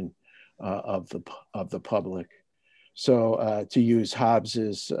regulation of the public. So to use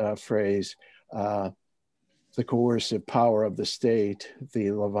Hobbes's phrase, the coercive power of the state,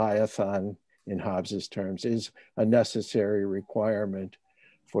 the Leviathan in Hobbes's terms, is a necessary requirement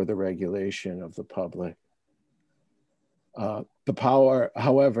for the regulation of the public. The power,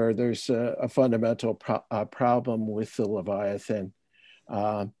 however, there's a fundamental problem with the Leviathan,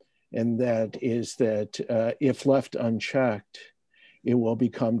 and that is that if left unchecked, it will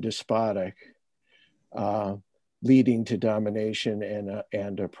become despotic, leading to domination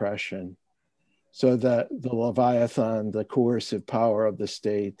and oppression. So the Leviathan, the coercive power of the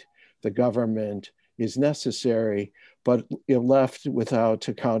state, the government, is necessary, but if left without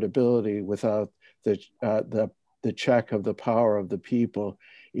accountability, without the check of the power of the people,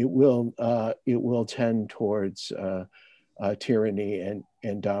 it will tend towards tyranny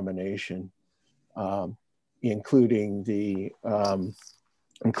and domination, including the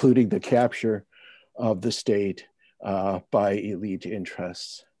capture of the state by elite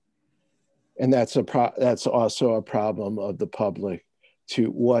interests. And that's also a problem of the public, to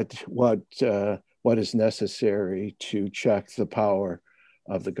what is necessary to check the power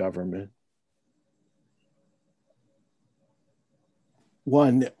of the government.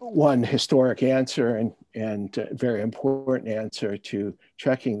 One historic answer and very important answer to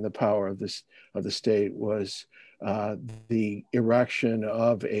checking the power of the state was the erection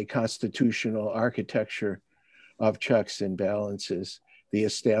of a constitutional architecture of checks and balances, the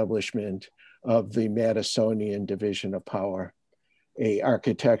establishment of the Madisonian division of power, a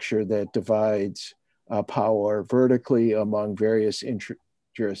architecture that divides power vertically among various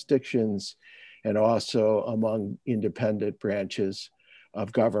jurisdictions and also among independent branches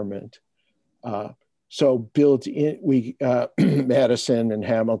of government. So built in, Madison and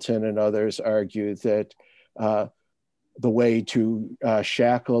Hamilton and others argued that the way to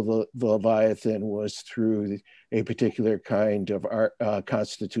shackle the Leviathan was through a particular kind of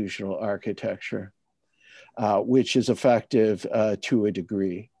constitutional architecture, which is effective to a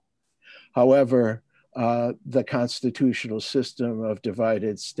degree. However, the constitutional system of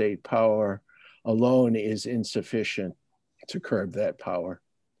divided state power alone is insufficient to curb that power.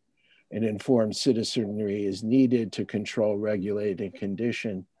 An informed citizenry is needed to control, regulate, and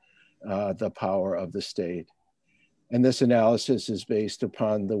condition the power of the state. And this analysis is based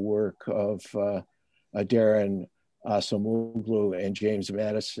upon the work of Darren Acemoglu and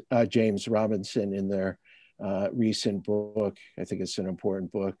James Robinson in their recent book. I think it's an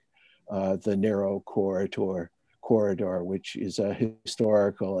important book, The Narrow Corridor, which is a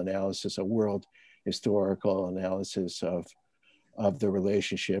historical analysis, a world historical analysis of the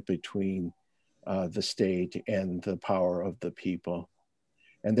relationship between the state and the power of the people.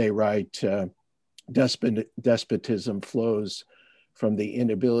 And they write, despotism flows from the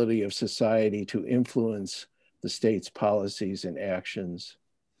inability of society to influence the state's policies and actions.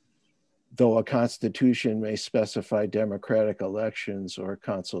 Though a constitution may specify democratic elections or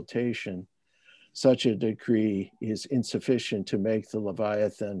consultation, such a decree is insufficient to make the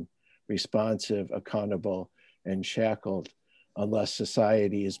Leviathan responsive, accountable, and shackled unless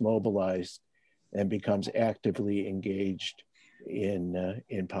society is mobilized and becomes actively engaged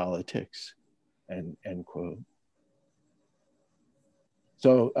in politics, end quote.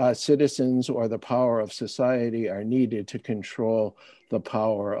 So citizens or the power of society are needed to control the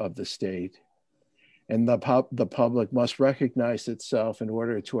power of the state. And the public must recognize itself in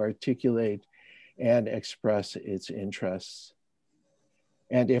order to articulate and express its interests.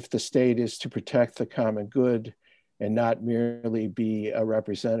 And if the state is to protect the common good and not merely be a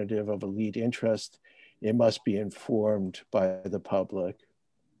representative of elite interest, it must be informed by the public.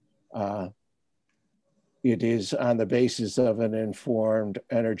 It is on the basis of an informed,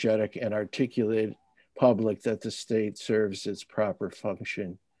 energetic, and articulate public that the state serves its proper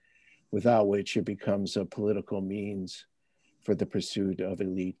function, without which it becomes a political means for the pursuit of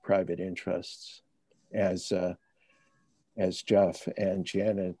elite private interests, as Jeff and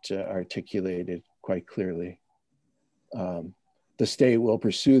Janet articulated quite clearly. The state will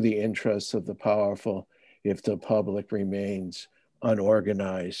pursue the interests of the powerful if the public remains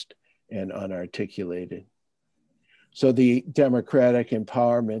unorganized and unarticulated. So the democratic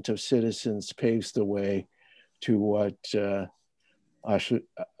empowerment of citizens paves the way to what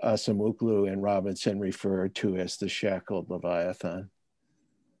Acemoglu and Robinson refer to as the shackled Leviathan.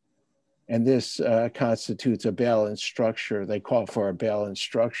 And this constitutes a balanced structure. They call for a balanced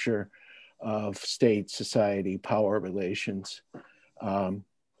structure of state-society power relations. And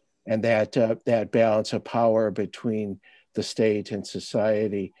that balance of power between the state and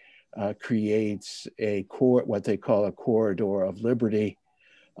society creates what they call a corridor of liberty,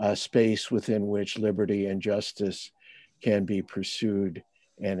 a space within which liberty and justice can be pursued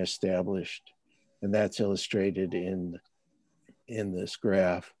and established. And that's illustrated in this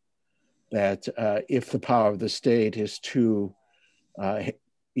graph, that if the power of the state is too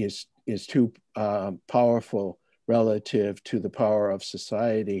powerful relative to the power of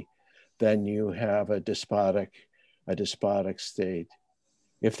society, then you have a despotic state.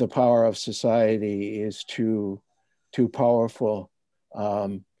 If the power of society is too powerful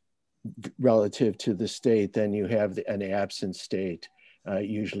relative to the state, then you have an absent state,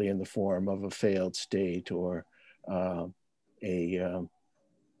 usually in the form of a failed state or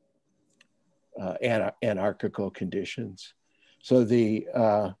anarchical conditions. So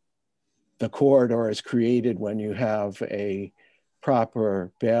the corridor is created when you have a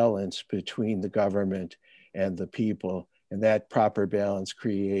proper balance between the government and the people, and that proper balance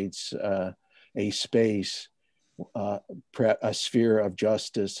creates a space, a sphere of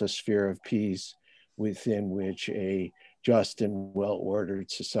justice, a sphere of peace, within which a just and well-ordered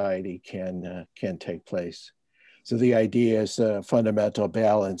society can take place. So the idea is a fundamental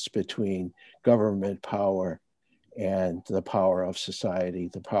balance between government power and the power of society,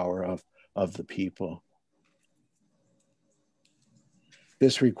 the power of the people.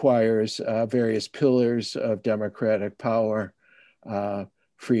 This requires various pillars of democratic power,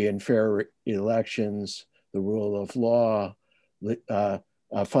 free and fair elections, the rule of law.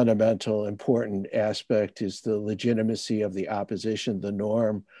 A fundamental important aspect is the legitimacy of the opposition, the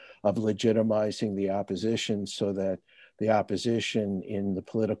norm of legitimizing the opposition so that the opposition in the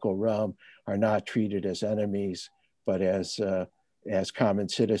political realm are not treated as enemies, but as common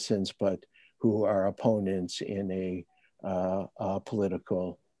citizens, but who are opponents in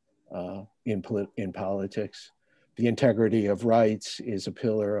in politics. The integrity of rights is a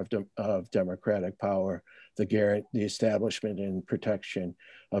pillar of democratic power, the establishment and protection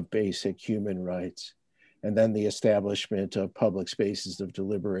of basic human rights, and then the establishment of public spaces of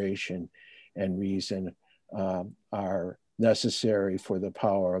deliberation and reason are necessary for the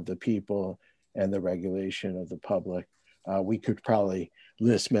power of the people and the regulation of the public. We could probably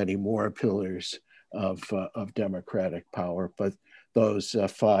list many more pillars of democratic power, but those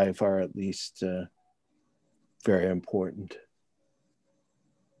 5 are at least very important.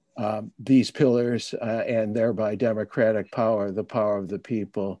 These pillars and thereby democratic power, the power of the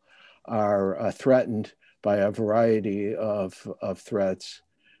people, are threatened by a variety of threats.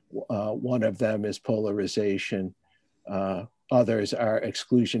 One of them is polarization. Others are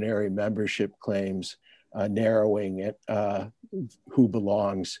exclusionary membership claims, narrowing it, who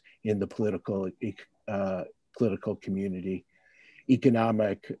belongs in the political community.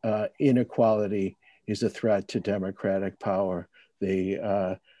 Economic inequality is a threat to democratic power.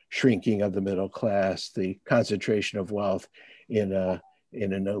 The shrinking of the middle class, the concentration of wealth in an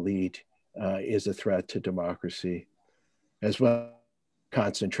elite is a threat to democracy, as well as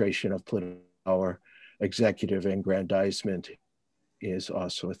concentration of political power. Executive aggrandizement is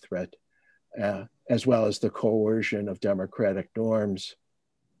also a threat, as well as the coercion of democratic norms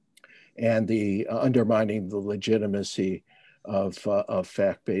and the undermining the legitimacy of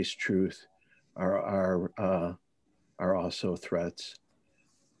fact-based truth are also threats.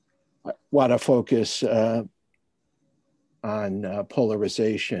 I want to focus on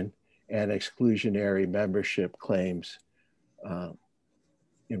polarization and exclusionary membership claims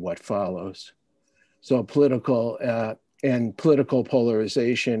in what follows. So political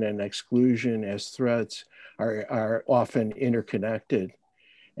polarization and exclusion as threats are often interconnected,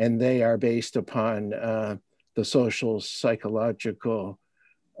 and they are based upon the social psychological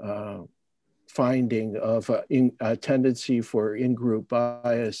finding of a tendency for in-group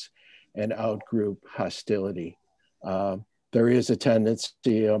bias and out-group hostility. There is a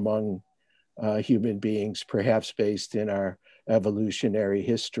tendency among human beings, perhaps based in our evolutionary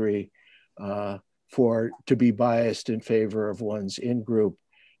history, to be biased in favor of one's in-group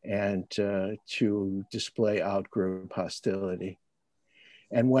and to display out-group hostility.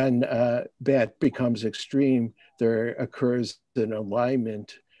 And when that becomes extreme, there occurs an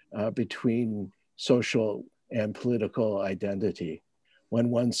alignment between social and political identity. When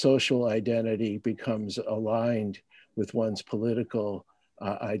one's social identity becomes aligned with one's political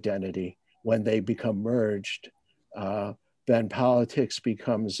identity, when they become merged, then politics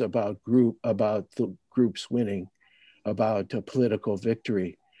becomes about the groups winning, about a political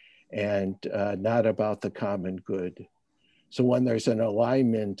victory, and not about the common good. So when there's an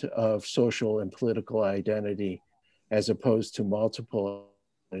alignment of social and political identity, as opposed to multiple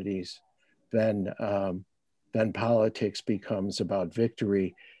identities, then politics becomes about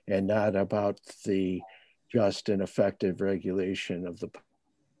victory and not about the just and effective regulation of the.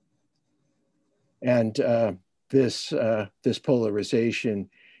 And this polarization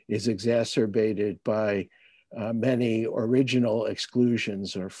is exacerbated by many original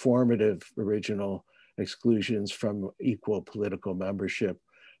exclusions or formative original exclusions from equal political membership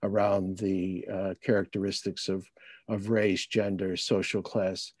around the characteristics of race, gender, social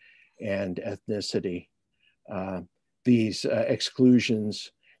class, and ethnicity. These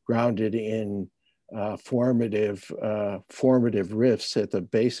exclusions grounded in formative rifts at the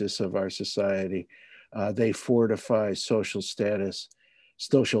basis of our society, they fortify social status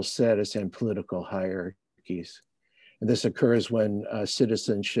and political hierarchies. And this occurs when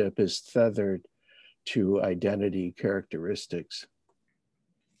citizenship is tethered to identity characteristics.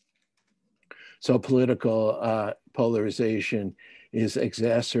 So political polarization is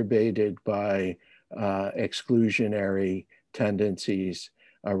exacerbated by exclusionary tendencies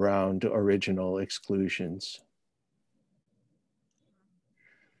around original exclusions.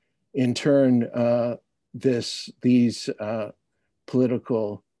 In turn, these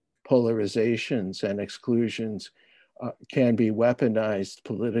political polarizations and exclusions can be weaponized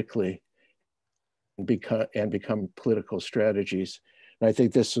politically and become political strategies. And I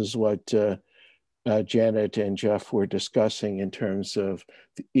think this is what Janet and Jeff were discussing in terms of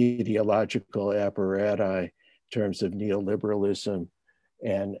the ideological apparatus, in terms of neoliberalism,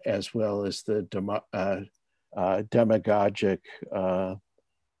 and as well as the demagogic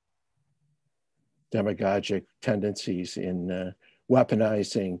tendencies in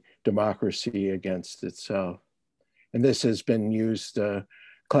weaponizing democracy against itself. And this has been used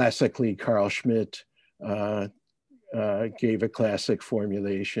classically. Carl Schmitt gave a classic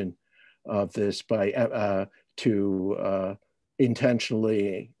formulation of this by to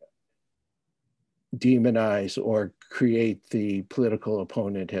intentionally demonize or create the political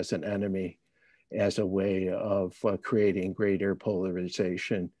opponent as an enemy as a way of creating greater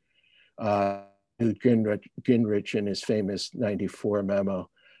polarization. Newt Gingrich, in his famous '94 memo,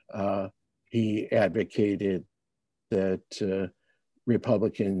 he advocated that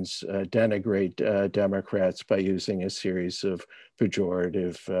Republicans denigrate Democrats by using a series of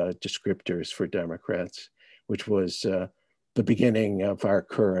pejorative descriptors for Democrats, which was the beginning of our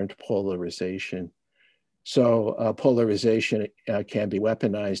current polarization. So polarization can be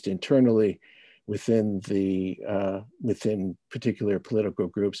weaponized internally within particular political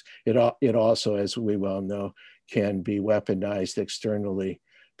groups. It also, as we well know, can be weaponized externally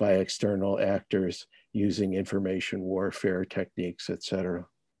by external actors using information warfare techniques, et cetera.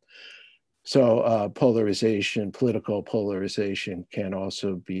 So polarization, political polarization, can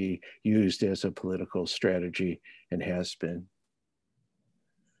also be used as a political strategy and has been.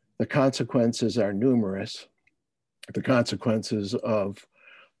 The consequences are numerous. The consequences of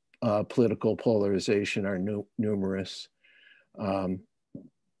political polarization are numerous. And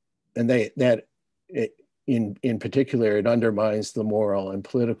in particular, it undermines the moral and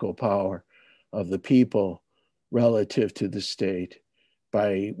political power of the people relative to the state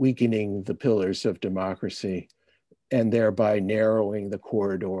by weakening the pillars of democracy and thereby narrowing the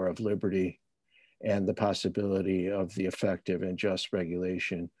corridor of liberty and the possibility of the effective and just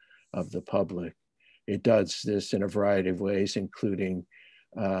regulation of the public. It does this in a variety of ways, including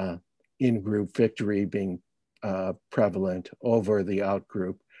in-group victory being prevalent over the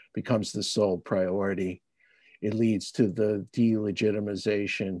out-group becomes the sole priority. It leads to the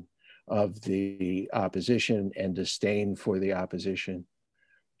delegitimization of the opposition and disdain for the opposition.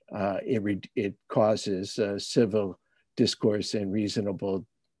 It causes civil discourse and reasonable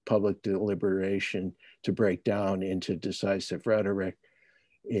public deliberation to break down into decisive rhetoric.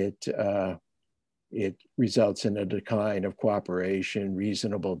 It results in a decline of cooperation,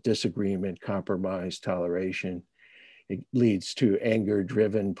 reasonable disagreement, compromise, toleration. It leads to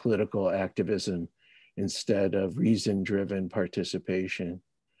anger-driven political activism instead of reason-driven participation.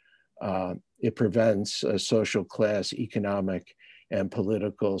 It prevents social class, economic, and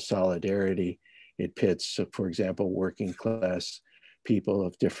political solidarity. It pits, for example, working class people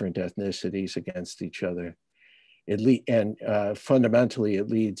of different ethnicities against each other. Fundamentally, it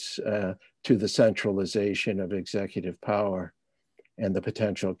leads to the centralization of executive power and the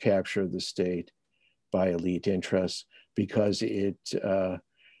potential capture of the state by elite interests, because it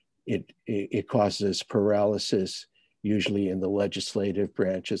causes paralysis, usually in the legislative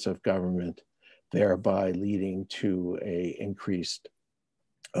branches of government, thereby leading to an increased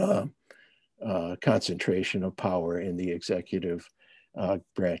concentration of power in the executive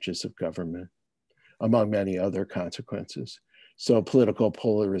branches of government, among many other consequences. So political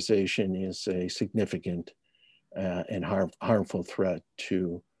polarization is a significant and harmful threat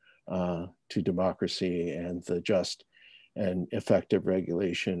to democracy and the just and effective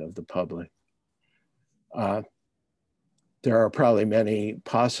regulation of the public. There are probably many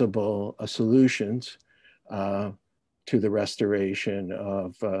possible solutions to the restoration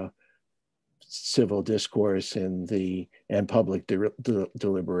of civil discourse and public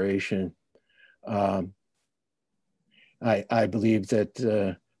deliberation. I believe that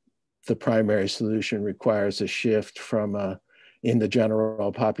the primary solution requires a shift from in the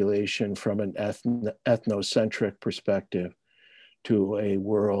general population from an ethnocentric perspective to a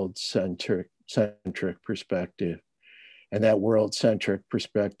world-centric perspective. And that world-centric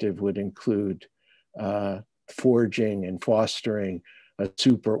perspective would include forging and fostering a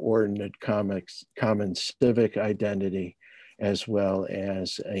superordinate common civic identity, as well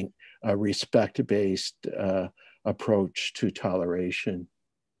as a respect-based approach to toleration.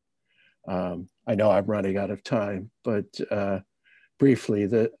 I know I'm running out of time, but briefly,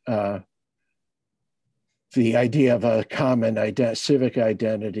 the idea of a common civic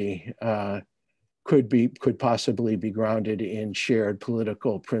identity could possibly be grounded in shared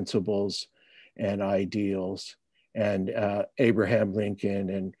political principles and ideals. And Abraham Lincoln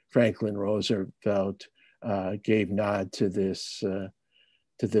and Franklin Roosevelt gave nod to this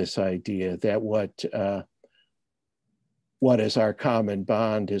idea that what is our common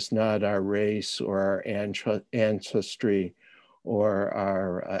bond is not our race or our ancestry or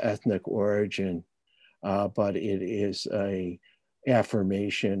our ethnic origin. but it is a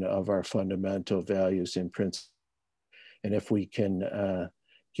affirmation of our fundamental values and principles. And if we can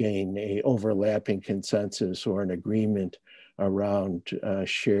gain a overlapping consensus or an agreement around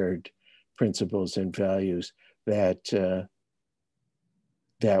shared principles and values, that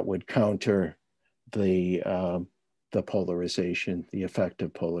that would counter the polarization, the effect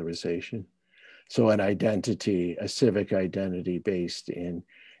of polarization. So an identity, a civic identity based in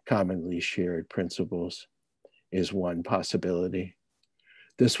commonly shared principles is one possibility.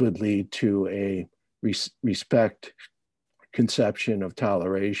 This would lead to a respect conception of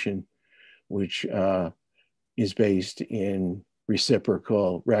toleration, which is based in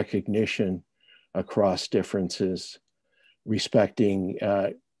reciprocal recognition across differences, respecting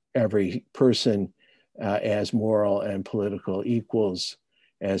every person as moral and political equals,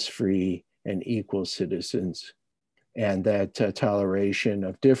 as free and equal citizens, and that toleration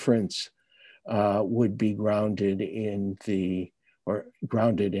of difference would be grounded in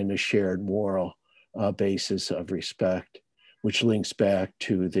a shared moral basis of respect, which links back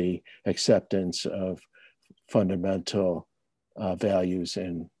to the acceptance of fundamental values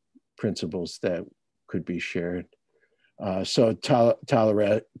and principles that could be shared. So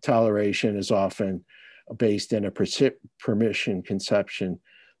toleration is often based in a permission conception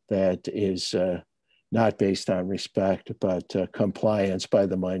that is not based on respect, but compliance by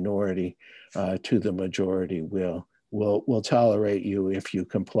the minority to the majority. We'll tolerate you if you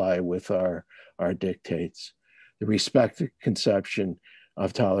comply with our dictates. The respect conception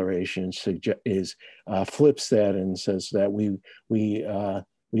of toleration flips that and says that we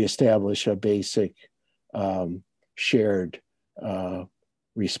establish a basic shared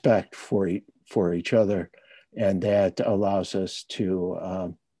respect for each other, and that allows us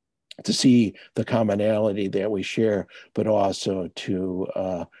to see the commonality that we share, but also to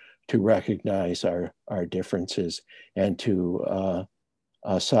recognize our differences and to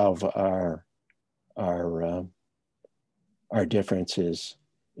solve our differences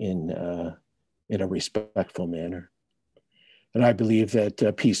in a respectful manner. And I believe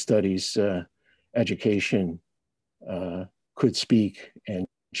that peace studies education could speak and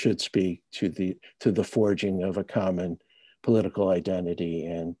should speak to the forging of a common political identity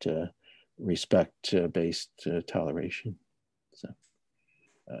and respect-based toleration. So,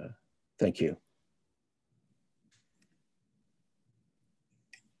 thank you.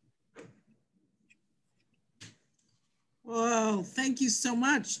 Well, thank you so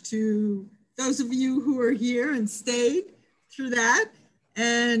much to those of you who are here and stayed through that,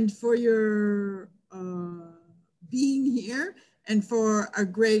 and for your being here, and for our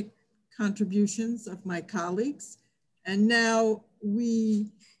great contributions of my colleagues. And now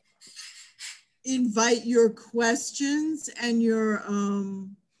we invite your questions and your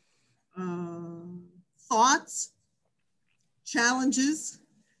thoughts, challenges,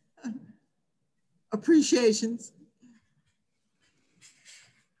 appreciations.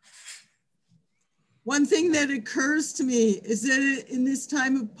 One thing that occurs to me is that in this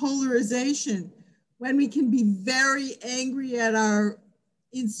time of polarization, when we can be very angry at our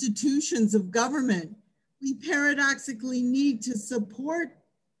institutions of government, we paradoxically need to support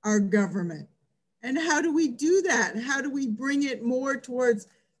our government. And how do we do that? How do we bring it more towards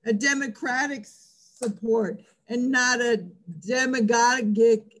a democratic support and not a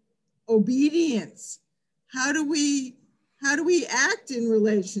demagogic obedience? How do we act in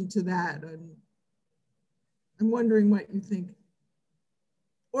relation to that? And I'm wondering what you think,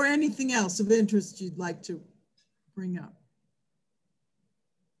 or anything else of interest you'd like to bring up.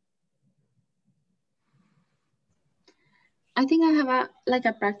 I think I have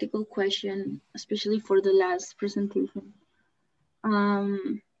a practical question, especially for the last presentation.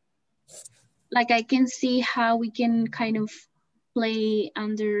 Like I can see how we can kind of play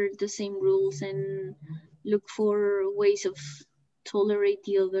under the same rules and look for ways of tolerate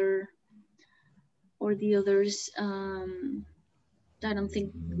the other or the others that don't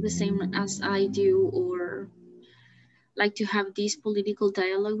think the same as I do, or like to have this political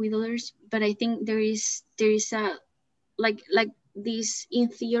dialogue with others. But I think there is a like this in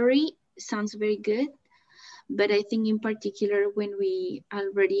theory sounds very good, but I think in particular when we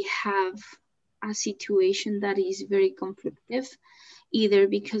already have a situation that is very conflictive, either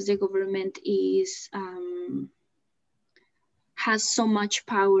because the government is has so much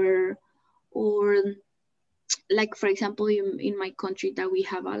power, or like for example in my country that we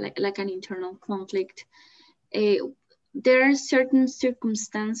have like an internal conflict. There are certain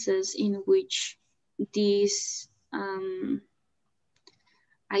circumstances in which these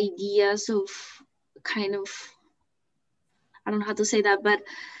ideas of kind of, I don't know how to say that, but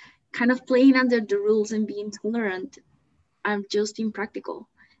kind of playing under the rules and being tolerant are just impractical.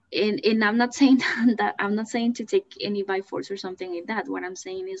 And I'm not saying that I'm not saying to take any by force or something like that. What I'm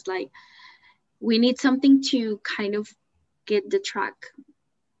saying is like, we need something to kind of get the track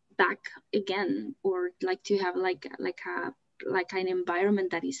back again, or like to have like an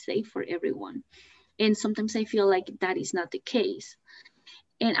environment that is safe for everyone. And sometimes I feel like that is not the case.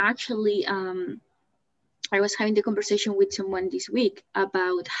 And actually, I was having the conversation with someone this week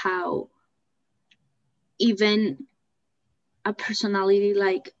about how even a personality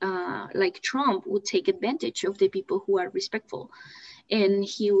like Trump would take advantage of the people who are respectful, and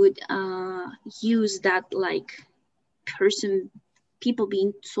he would use that like people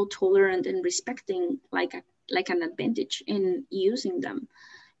being so tolerant and respecting like an advantage and using them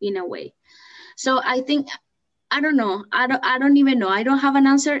in a way. So I think, I don't know. I don't even know. I don't have an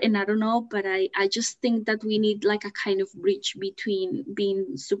answer and I don't know, but I just think that we need like a kind of bridge between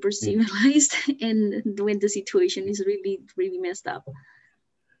being super civilized and when the situation is really, really messed up.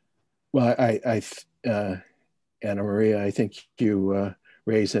 Well, Anna Maria, I think you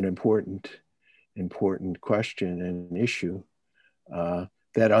raise an important question and issue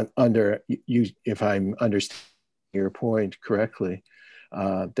that under you, if I'm understanding your point correctly,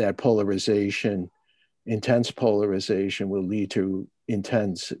 that polarization, intense polarization will lead to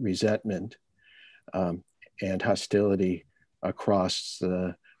intense resentment and hostility across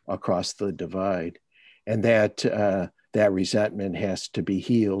the divide, and that resentment has to be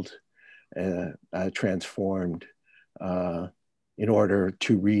healed, transformed in order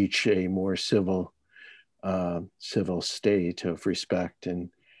to reach a more civil state of respect and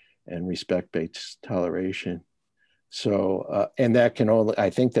respect-based toleration. So, and that can only, I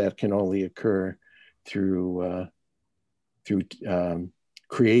think that can only occur through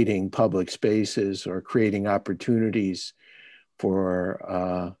creating public spaces or creating opportunities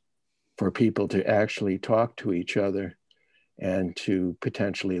for people to actually talk to each other and to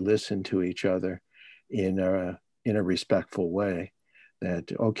potentially listen to each other in a respectful way.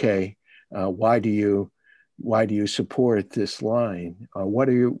 That, okay, why do you support this line? What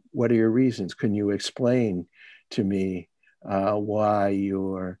are your reasons? Can you explain to me why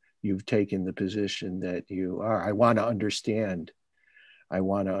you've taken the position that you are? I want to understand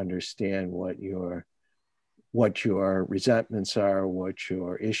what your resentments are, what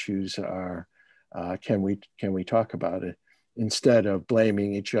your issues are. Can we talk about it instead of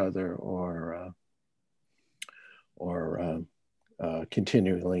blaming each other or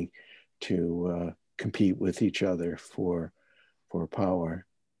continually to compete with each other for power?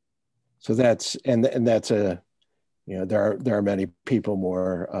 So that's a, you know, there are many people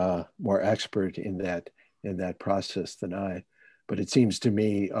more expert in that process than I, but it seems to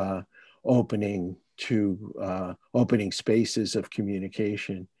me opening spaces of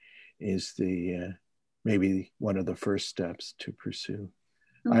communication is maybe one of the first steps to pursue.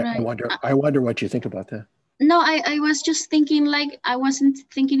 Right. I wonder what you think about that. No, I was just thinking, like, I wasn't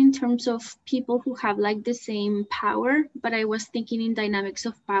thinking in terms of people who have like the same power, but I was thinking in dynamics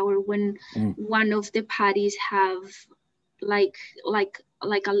of power when one of the parties have like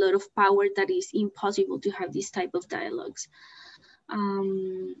a lot of power that is impossible to have this type of dialogues.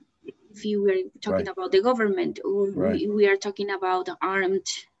 If you were talking about the government, or we are talking about armed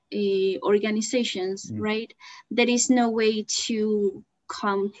organizations, right? There is no way to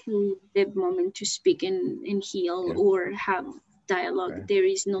come to the moment to speak and heal or have dialogue. There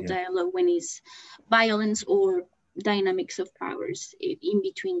is no dialogue when it's violence or dynamics of powers in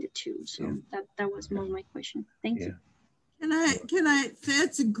between the two. So that was more my question. Thank you. Can I,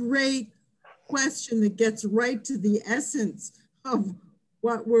 that's a great question that gets right to the essence of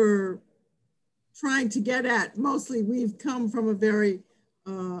what we're trying to get at. Mostly we've come from a very,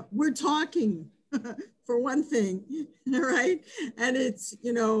 we're talking for one thing, right? And it's,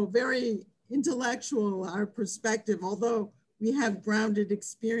 you know, very intellectual, our perspective, although we have grounded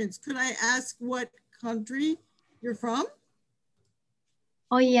experience. Could I ask what country you're from?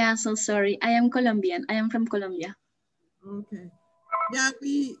 Oh yeah, so sorry. I am Colombian. I am from Colombia. Okay. Yeah,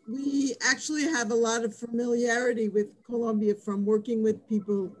 we actually have a lot of familiarity with Colombia from working with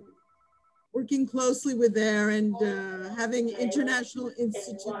people, working closely with there and having International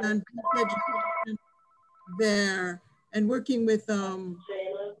Institute on Peace Education there and working with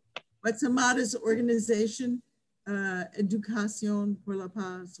what's Amada's organization, Educación por la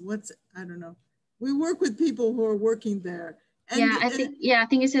Paz. I don't know. We work with people who are working there. And, I think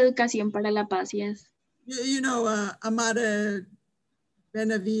it's Educación para la Paz, yes. You know, Amada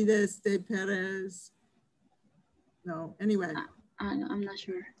Benavides de Perez. No, anyway. I'm not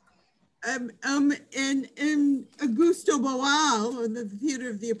sure. And Augusto Boal, in the Theater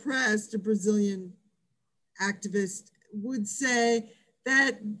of the Oppressed, a Brazilian activist, would say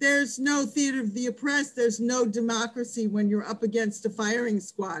that there's no theater of the oppressed, there's no democracy when you're up against a firing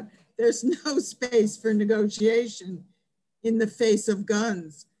squad. There's no space for negotiation in the face of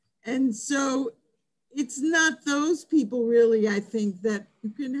guns. And so it's not those people really, I think, that you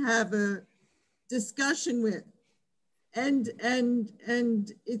can have a discussion with. And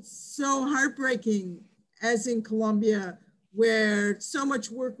it's so heartbreaking, as in Colombia, where so much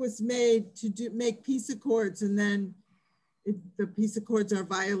work was made to make peace accords, and then the peace accords are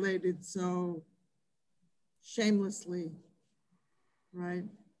violated so shamelessly, right?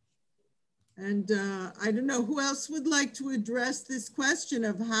 And I don't know who else would like to address this question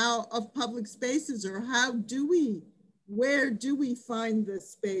of public spaces, or where do we find the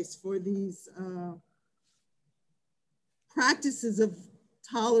space for these practices of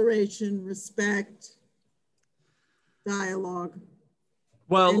toleration, respect, dialogue,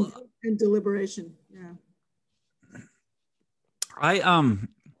 well, and deliberation. Yeah. I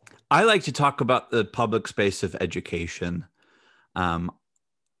like to talk about the public space of education. I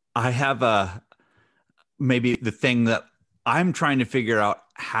have maybe the thing that I'm trying to figure out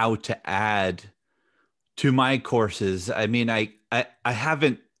how to add to my courses. I mean, I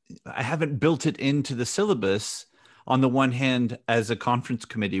haven't built it into the syllabus. On the one hand, as a conference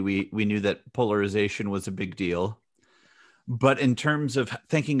committee, we knew that polarization was a big deal. But in terms of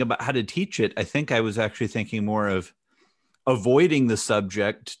thinking about how to teach it, I think I was actually thinking more of avoiding the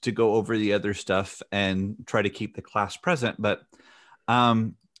subject to go over the other stuff and try to keep the class present. But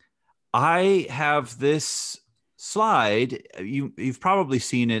I have this slide. You've probably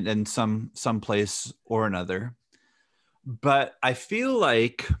seen it in some place or another. But I feel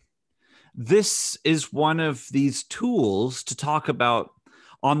like this is one of these tools to talk about.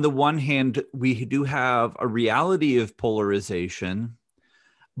 On the one hand, we do have a reality of polarization.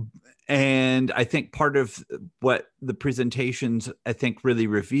 And I think part of what the presentations, I think, really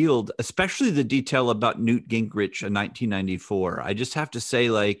revealed, especially the detail about Newt Gingrich in 1994, I just have to say,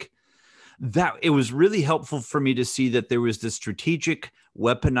 like, that it was really helpful for me to see that there was this strategic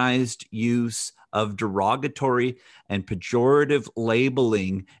weaponized use of derogatory and pejorative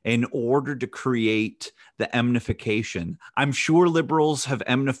labeling in order to create the emnification. I'm sure liberals have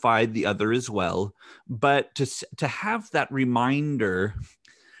emnified the other as well, but to have that reminder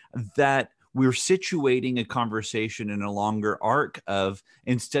that we're situating a conversation in a longer arc of,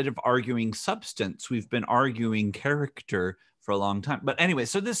 instead of arguing substance, we've been arguing character for a long time. But anyway,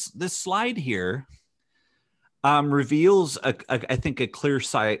 so this slide here reveals, I think, a clear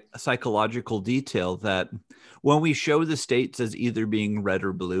psychological detail that when we show the states as either being red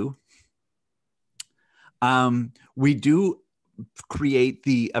or blue, we do create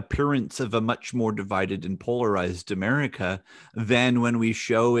the appearance of a much more divided and polarized America than when we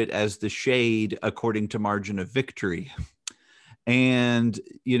show it as the shade according to margin of victory. And,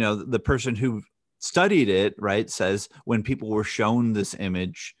 you know, the person who studied it, right, says when people were shown this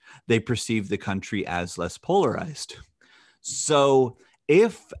image, they perceived the country as less polarized. So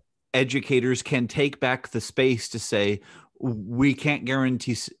if educators can take back the space to say, we can't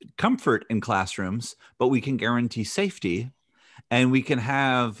guarantee comfort in classrooms, but we can guarantee safety, and we can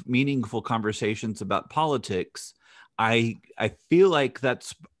have meaningful conversations about politics, I feel like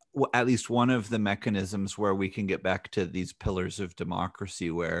that's at least one of the mechanisms where we can get back to these pillars of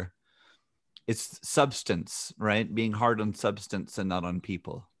democracy, where it's substance, right? Being hard on substance and not on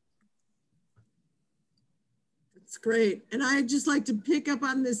people. That's great. And I'd just like to pick up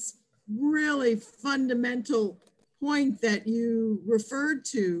on this really fundamental point that you referred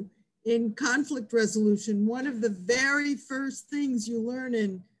to in conflict resolution. One of the very first things you learn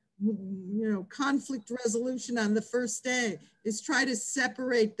in, conflict resolution on the first day is try to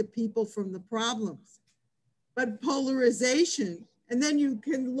separate the people from the problems. But polarization, and then you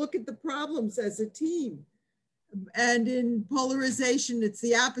can look at the problems as a team. And in polarization, it's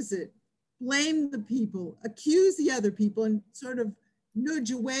the opposite. Blame the people, accuse the other people, and sort of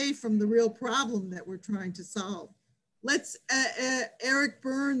nudge away from the real problem that we're trying to solve. Let's, Eric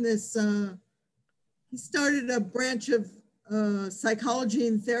Byrne, he started a branch of psychology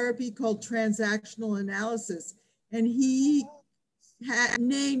and therapy called transactional analysis. And he had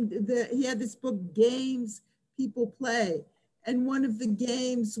he had this book, Games People Play. And one of the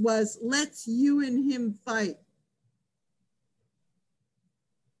games was, let's you and him fight.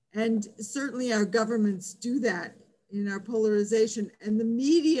 And certainly our governments do that in our polarization. And the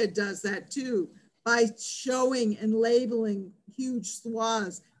media does that too, by showing and labeling huge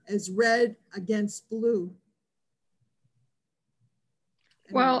swaths as red against blue.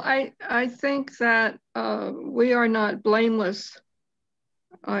 Well, I think that we are not blameless.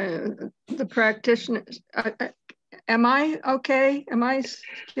 The practitioners, am I okay? Can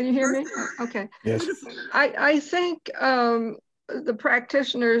you hear me? Okay. Yes. I think the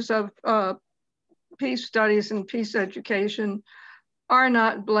practitioners of peace studies and peace education are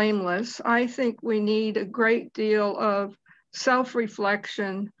not blameless. I think we need a great deal of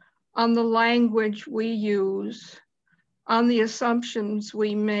self-reflection on the language we use, on the assumptions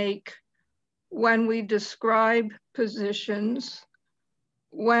we make when we describe positions,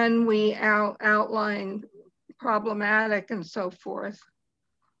 when we outline problematic and so forth.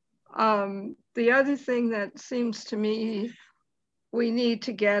 The other thing that seems to me we need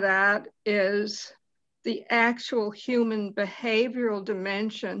to get at is the actual human behavioral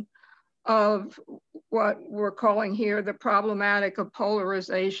dimension of what we're calling here the problematic of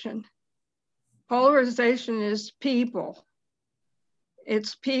polarization. Polarization is people.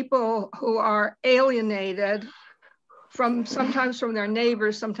 It's people who are alienated sometimes from their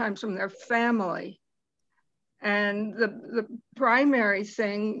neighbors, sometimes from their family. And the primary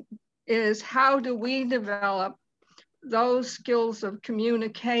thing is, how do we develop those skills of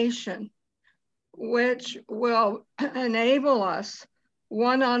communication which will enable us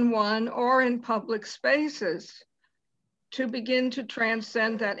one-on-one or in public spaces to begin to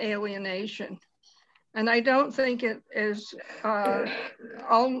transcend that alienation. And I don't think it is, I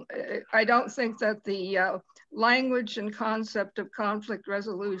don't think that the language and concept of conflict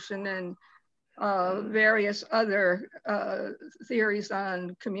resolution and various other theories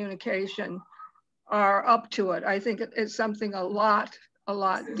on communication are up to it. I think it's something a lot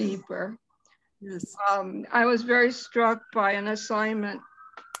deeper. Yes. I was very struck by an assignment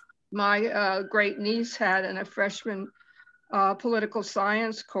my great niece had in a freshman political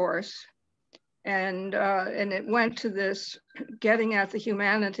science course. And it went to this getting at the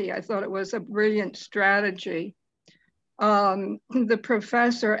humanity. I thought it was a brilliant strategy. The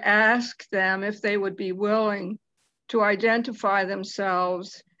professor asked them if they would be willing to identify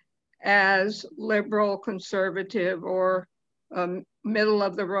themselves as liberal, conservative, or middle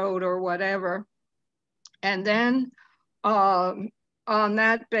of the road or whatever. And then on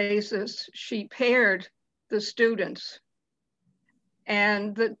that basis, she paired the students.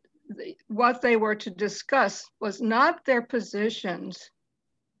 And what they were to discuss was not their positions,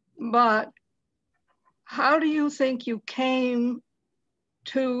 but how do you think you came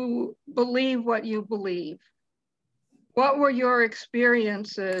to believe what you believe? What were your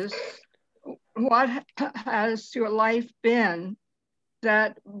experiences? What has your life been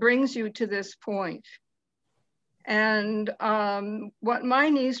that brings you to this point? And what my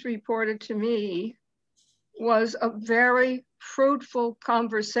niece reported to me was a very fruitful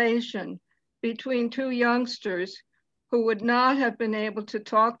conversation between two youngsters who would not have been able to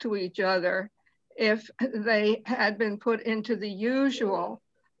talk to each other if they had been put into the usual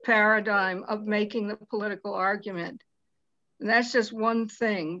paradigm of making the political argument. And that's just one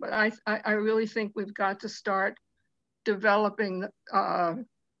thing, but I really think we've got to start developing a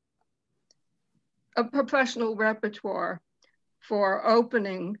professional repertoire for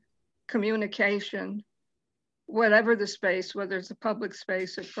opening communication, whatever the space, whether it's a public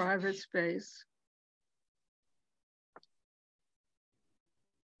space or private space.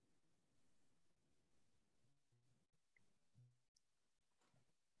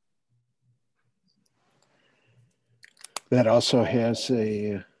 That also has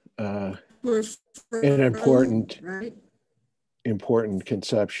an important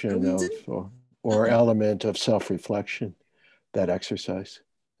conception of or element of self-reflection, that exercise.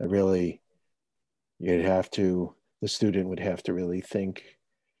 That really, the student would have to really think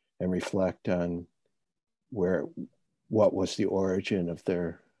and reflect on what was the origin of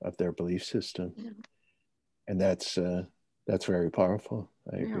their belief system. Yeah. And that's very powerful.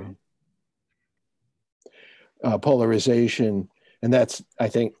 I agree. Polarization, and I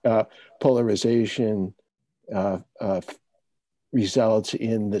think polarization results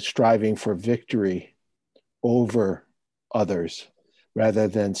in the striving for victory over others rather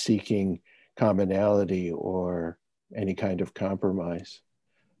than seeking commonality or any kind of compromise.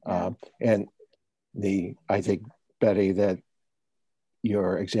 And I think, Betty, that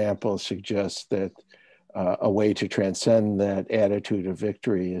your example suggests that a way to transcend that attitude of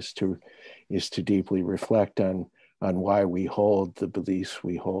victory is to deeply reflect on why we hold the beliefs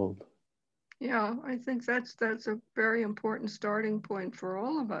we hold. Yeah, I think that's a very important starting point for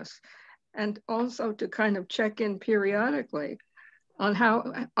all of us. And also to kind of check in periodically on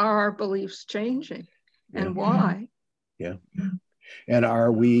how are our beliefs changing and why. Yeah. And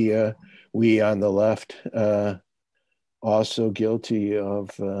are we on the left also guilty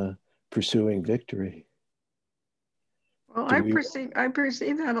of pursuing victory. Well, I perceive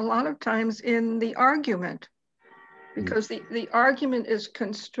that a lot of times in the argument, because the argument is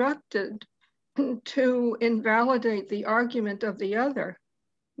constructed to invalidate the argument of the other,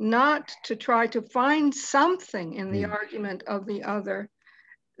 not to try to find something in the argument of the other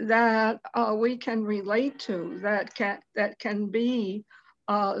that we can relate to, that can be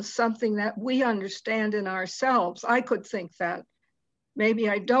something that we understand in ourselves. I could think that. Maybe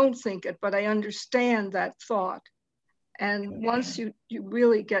I don't think it, but I understand that thought. And once you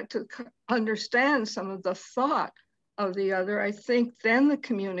really get to understand some of the thought of the other, I think then the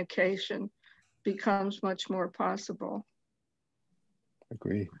communication becomes much more possible.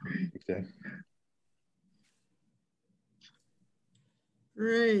 Agree, exactly.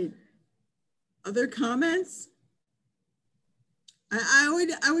 Great. Other comments?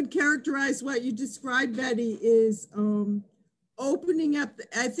 I would characterize what you described, Betty, is opening up.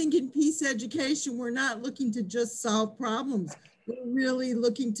 I think in peace education, we're not looking to just solve problems. We're really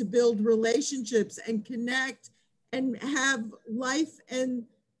looking to build relationships and connect and have life and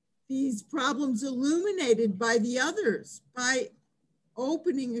these problems illuminated by the others, by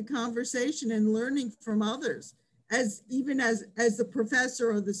opening a conversation and learning from others. Even as the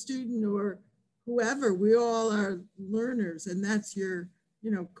professor or the student or whoever, we all are learners, and that's your,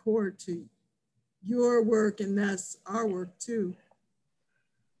 core to your work, and that's our work too.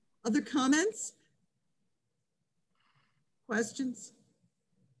 Other comments? Questions?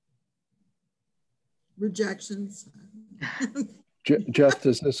 Rejections? Jeff,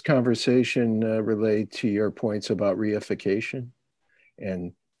 does this conversation relate to your points about reification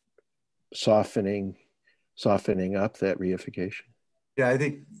and softening up that reification? Yeah, I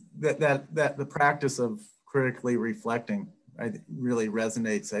think that the practice of critically reflecting really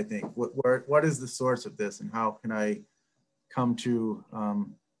resonates. I think what is the source of this, and how can I come to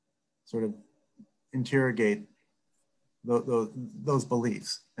sort of interrogate those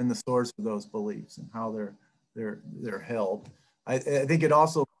beliefs and the source of those beliefs and how they're held. I think it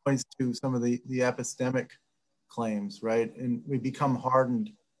also points to some of the epistemic claims, right? And we become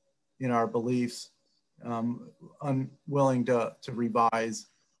hardened in our beliefs, unwilling to revise,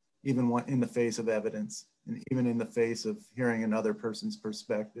 even in the face of evidence, and even in the face of hearing another person's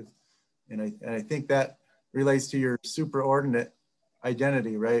perspective. And I think that relates to your superordinate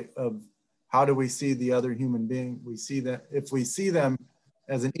identity, right? Of how do we see the other human being? We see that if we see them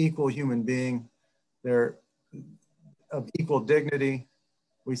as an equal human being, they're of equal dignity,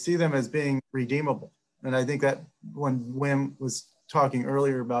 we see them as being redeemable. And I think that when Wim was talking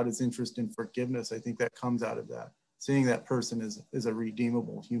earlier about his interest in forgiveness, I think that comes out of that. Seeing that person as a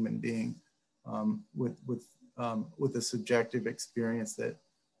redeemable human being with a subjective experience that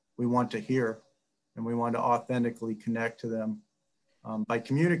we want to hear, and we want to authentically connect to them by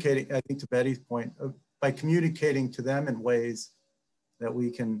communicating, I think to Betty's point, by communicating to them in ways that we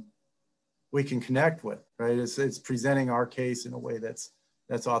can connect with, right? It's presenting our case in a way that's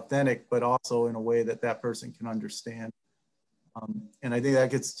authentic, but also in a way that person can understand. And I think that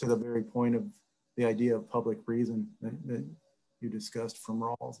gets to the very point of the idea of public reason that you discussed from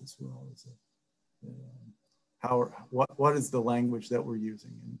Rawls as well. What is the language that we're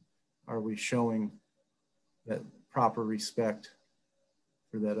using, and are we showing that proper respect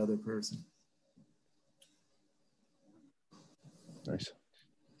for that other person? Nice.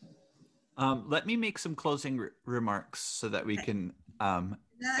 Let me make some closing remarks so that we can.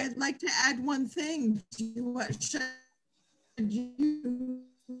 I'd like to add one thing. Should you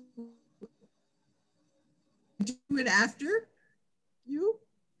do it after you?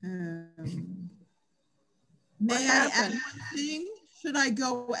 May I add one thing? Should I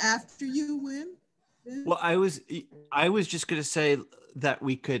go after you, Wim? Well, I was just going to say that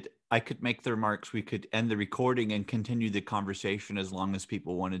I could make the remarks. We could end the recording and continue the conversation as long as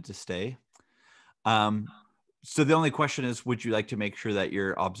people wanted to stay. So the only question is, would you like to make sure that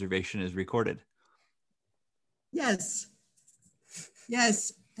your observation is recorded? Yes.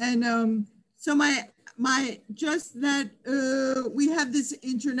 Yes. And so just that we have this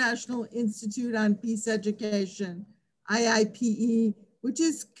International Institute on Peace Education, IIPE, which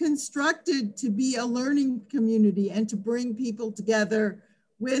is constructed to be a learning community and to bring people together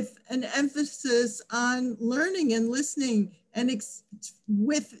with an emphasis on learning and listening and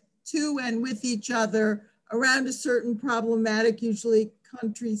with each other around a certain problematic, usually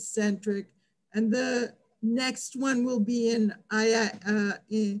country-centric. And the next one will be in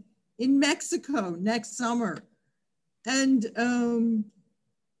Mexico next summer. And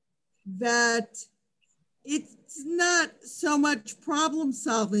that it's not so much problem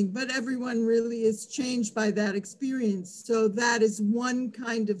solving, but everyone really is changed by that experience. So that is one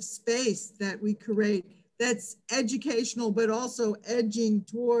kind of space that we create that's educational, but also edging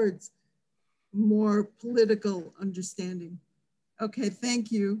towards more political understanding. Okay,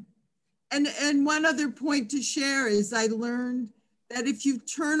 thank you. And one other point to share is I learned that if you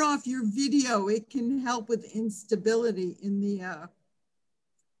turn off your video, it can help with instability in the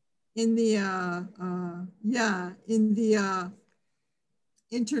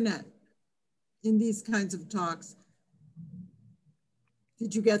internet in these kinds of talks.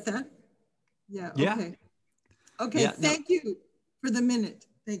 Did you get that? Yeah. Yeah. Okay. Okay. Yeah, thank you for the minute.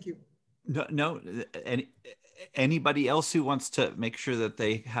 Thank you. No. Anybody else who wants to make sure that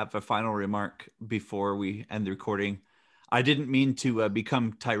they have a final remark before we end the recording? I didn't mean to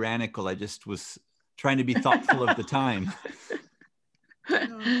become tyrannical. I just was trying to be thoughtful of the time.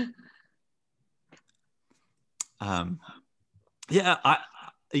 Yeah,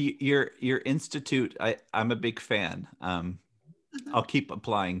 your institute, I'm a big fan. I'll keep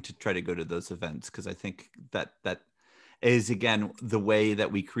applying to try to go to those events because I think that is, again, the way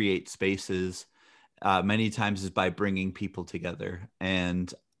that we create spaces many times is by bringing people together.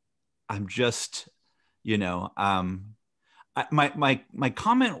 And I'm just, my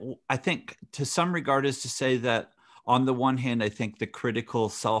comment, I think, to some regard, is to say that on the one hand, I think the critical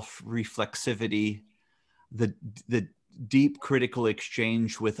self-reflexivity, the deep critical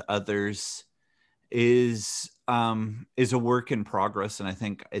exchange with others is a work in progress. And I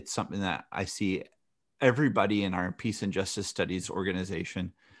think it's something that I see everybody in our Peace and Justice Studies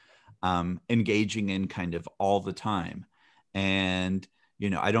organization engaging in kind of all the time. And,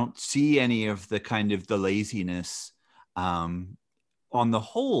 I don't see any of the kind of the laziness on the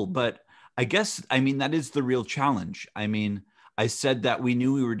whole, but I guess, that is the real challenge. I said that we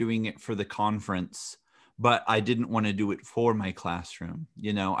knew we were doing it for the conference, but I didn't want to do it for my classroom.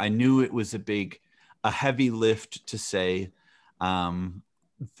 I knew it was a heavy lift to say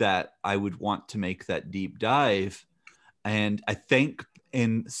that I would want to make that deep dive. And I think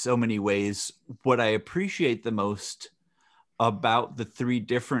in so many ways, what I appreciate the most about the three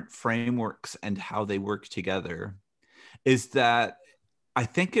different frameworks and how they work together is that I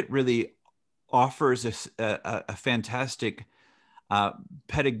think it really offers a fantastic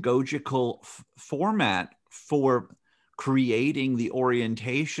pedagogical format for creating the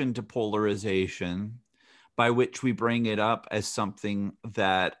orientation to polarization, by which we bring it up as something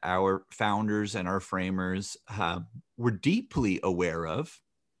that our founders and our framers were deeply aware of,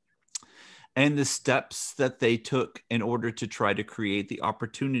 and the steps that they took in order to try to create the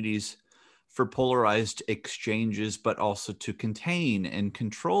opportunities for polarized exchanges, but also to contain and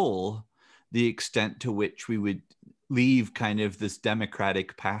control the extent to which we would leave kind of this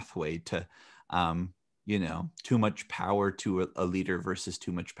democratic pathway to, too much power to a leader versus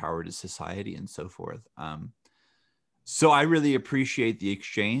too much power to society and so forth. So I really appreciate the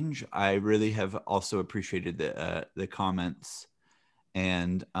exchange. I really have also appreciated the comments,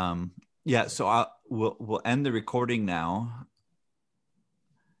 and so we'll end the recording now.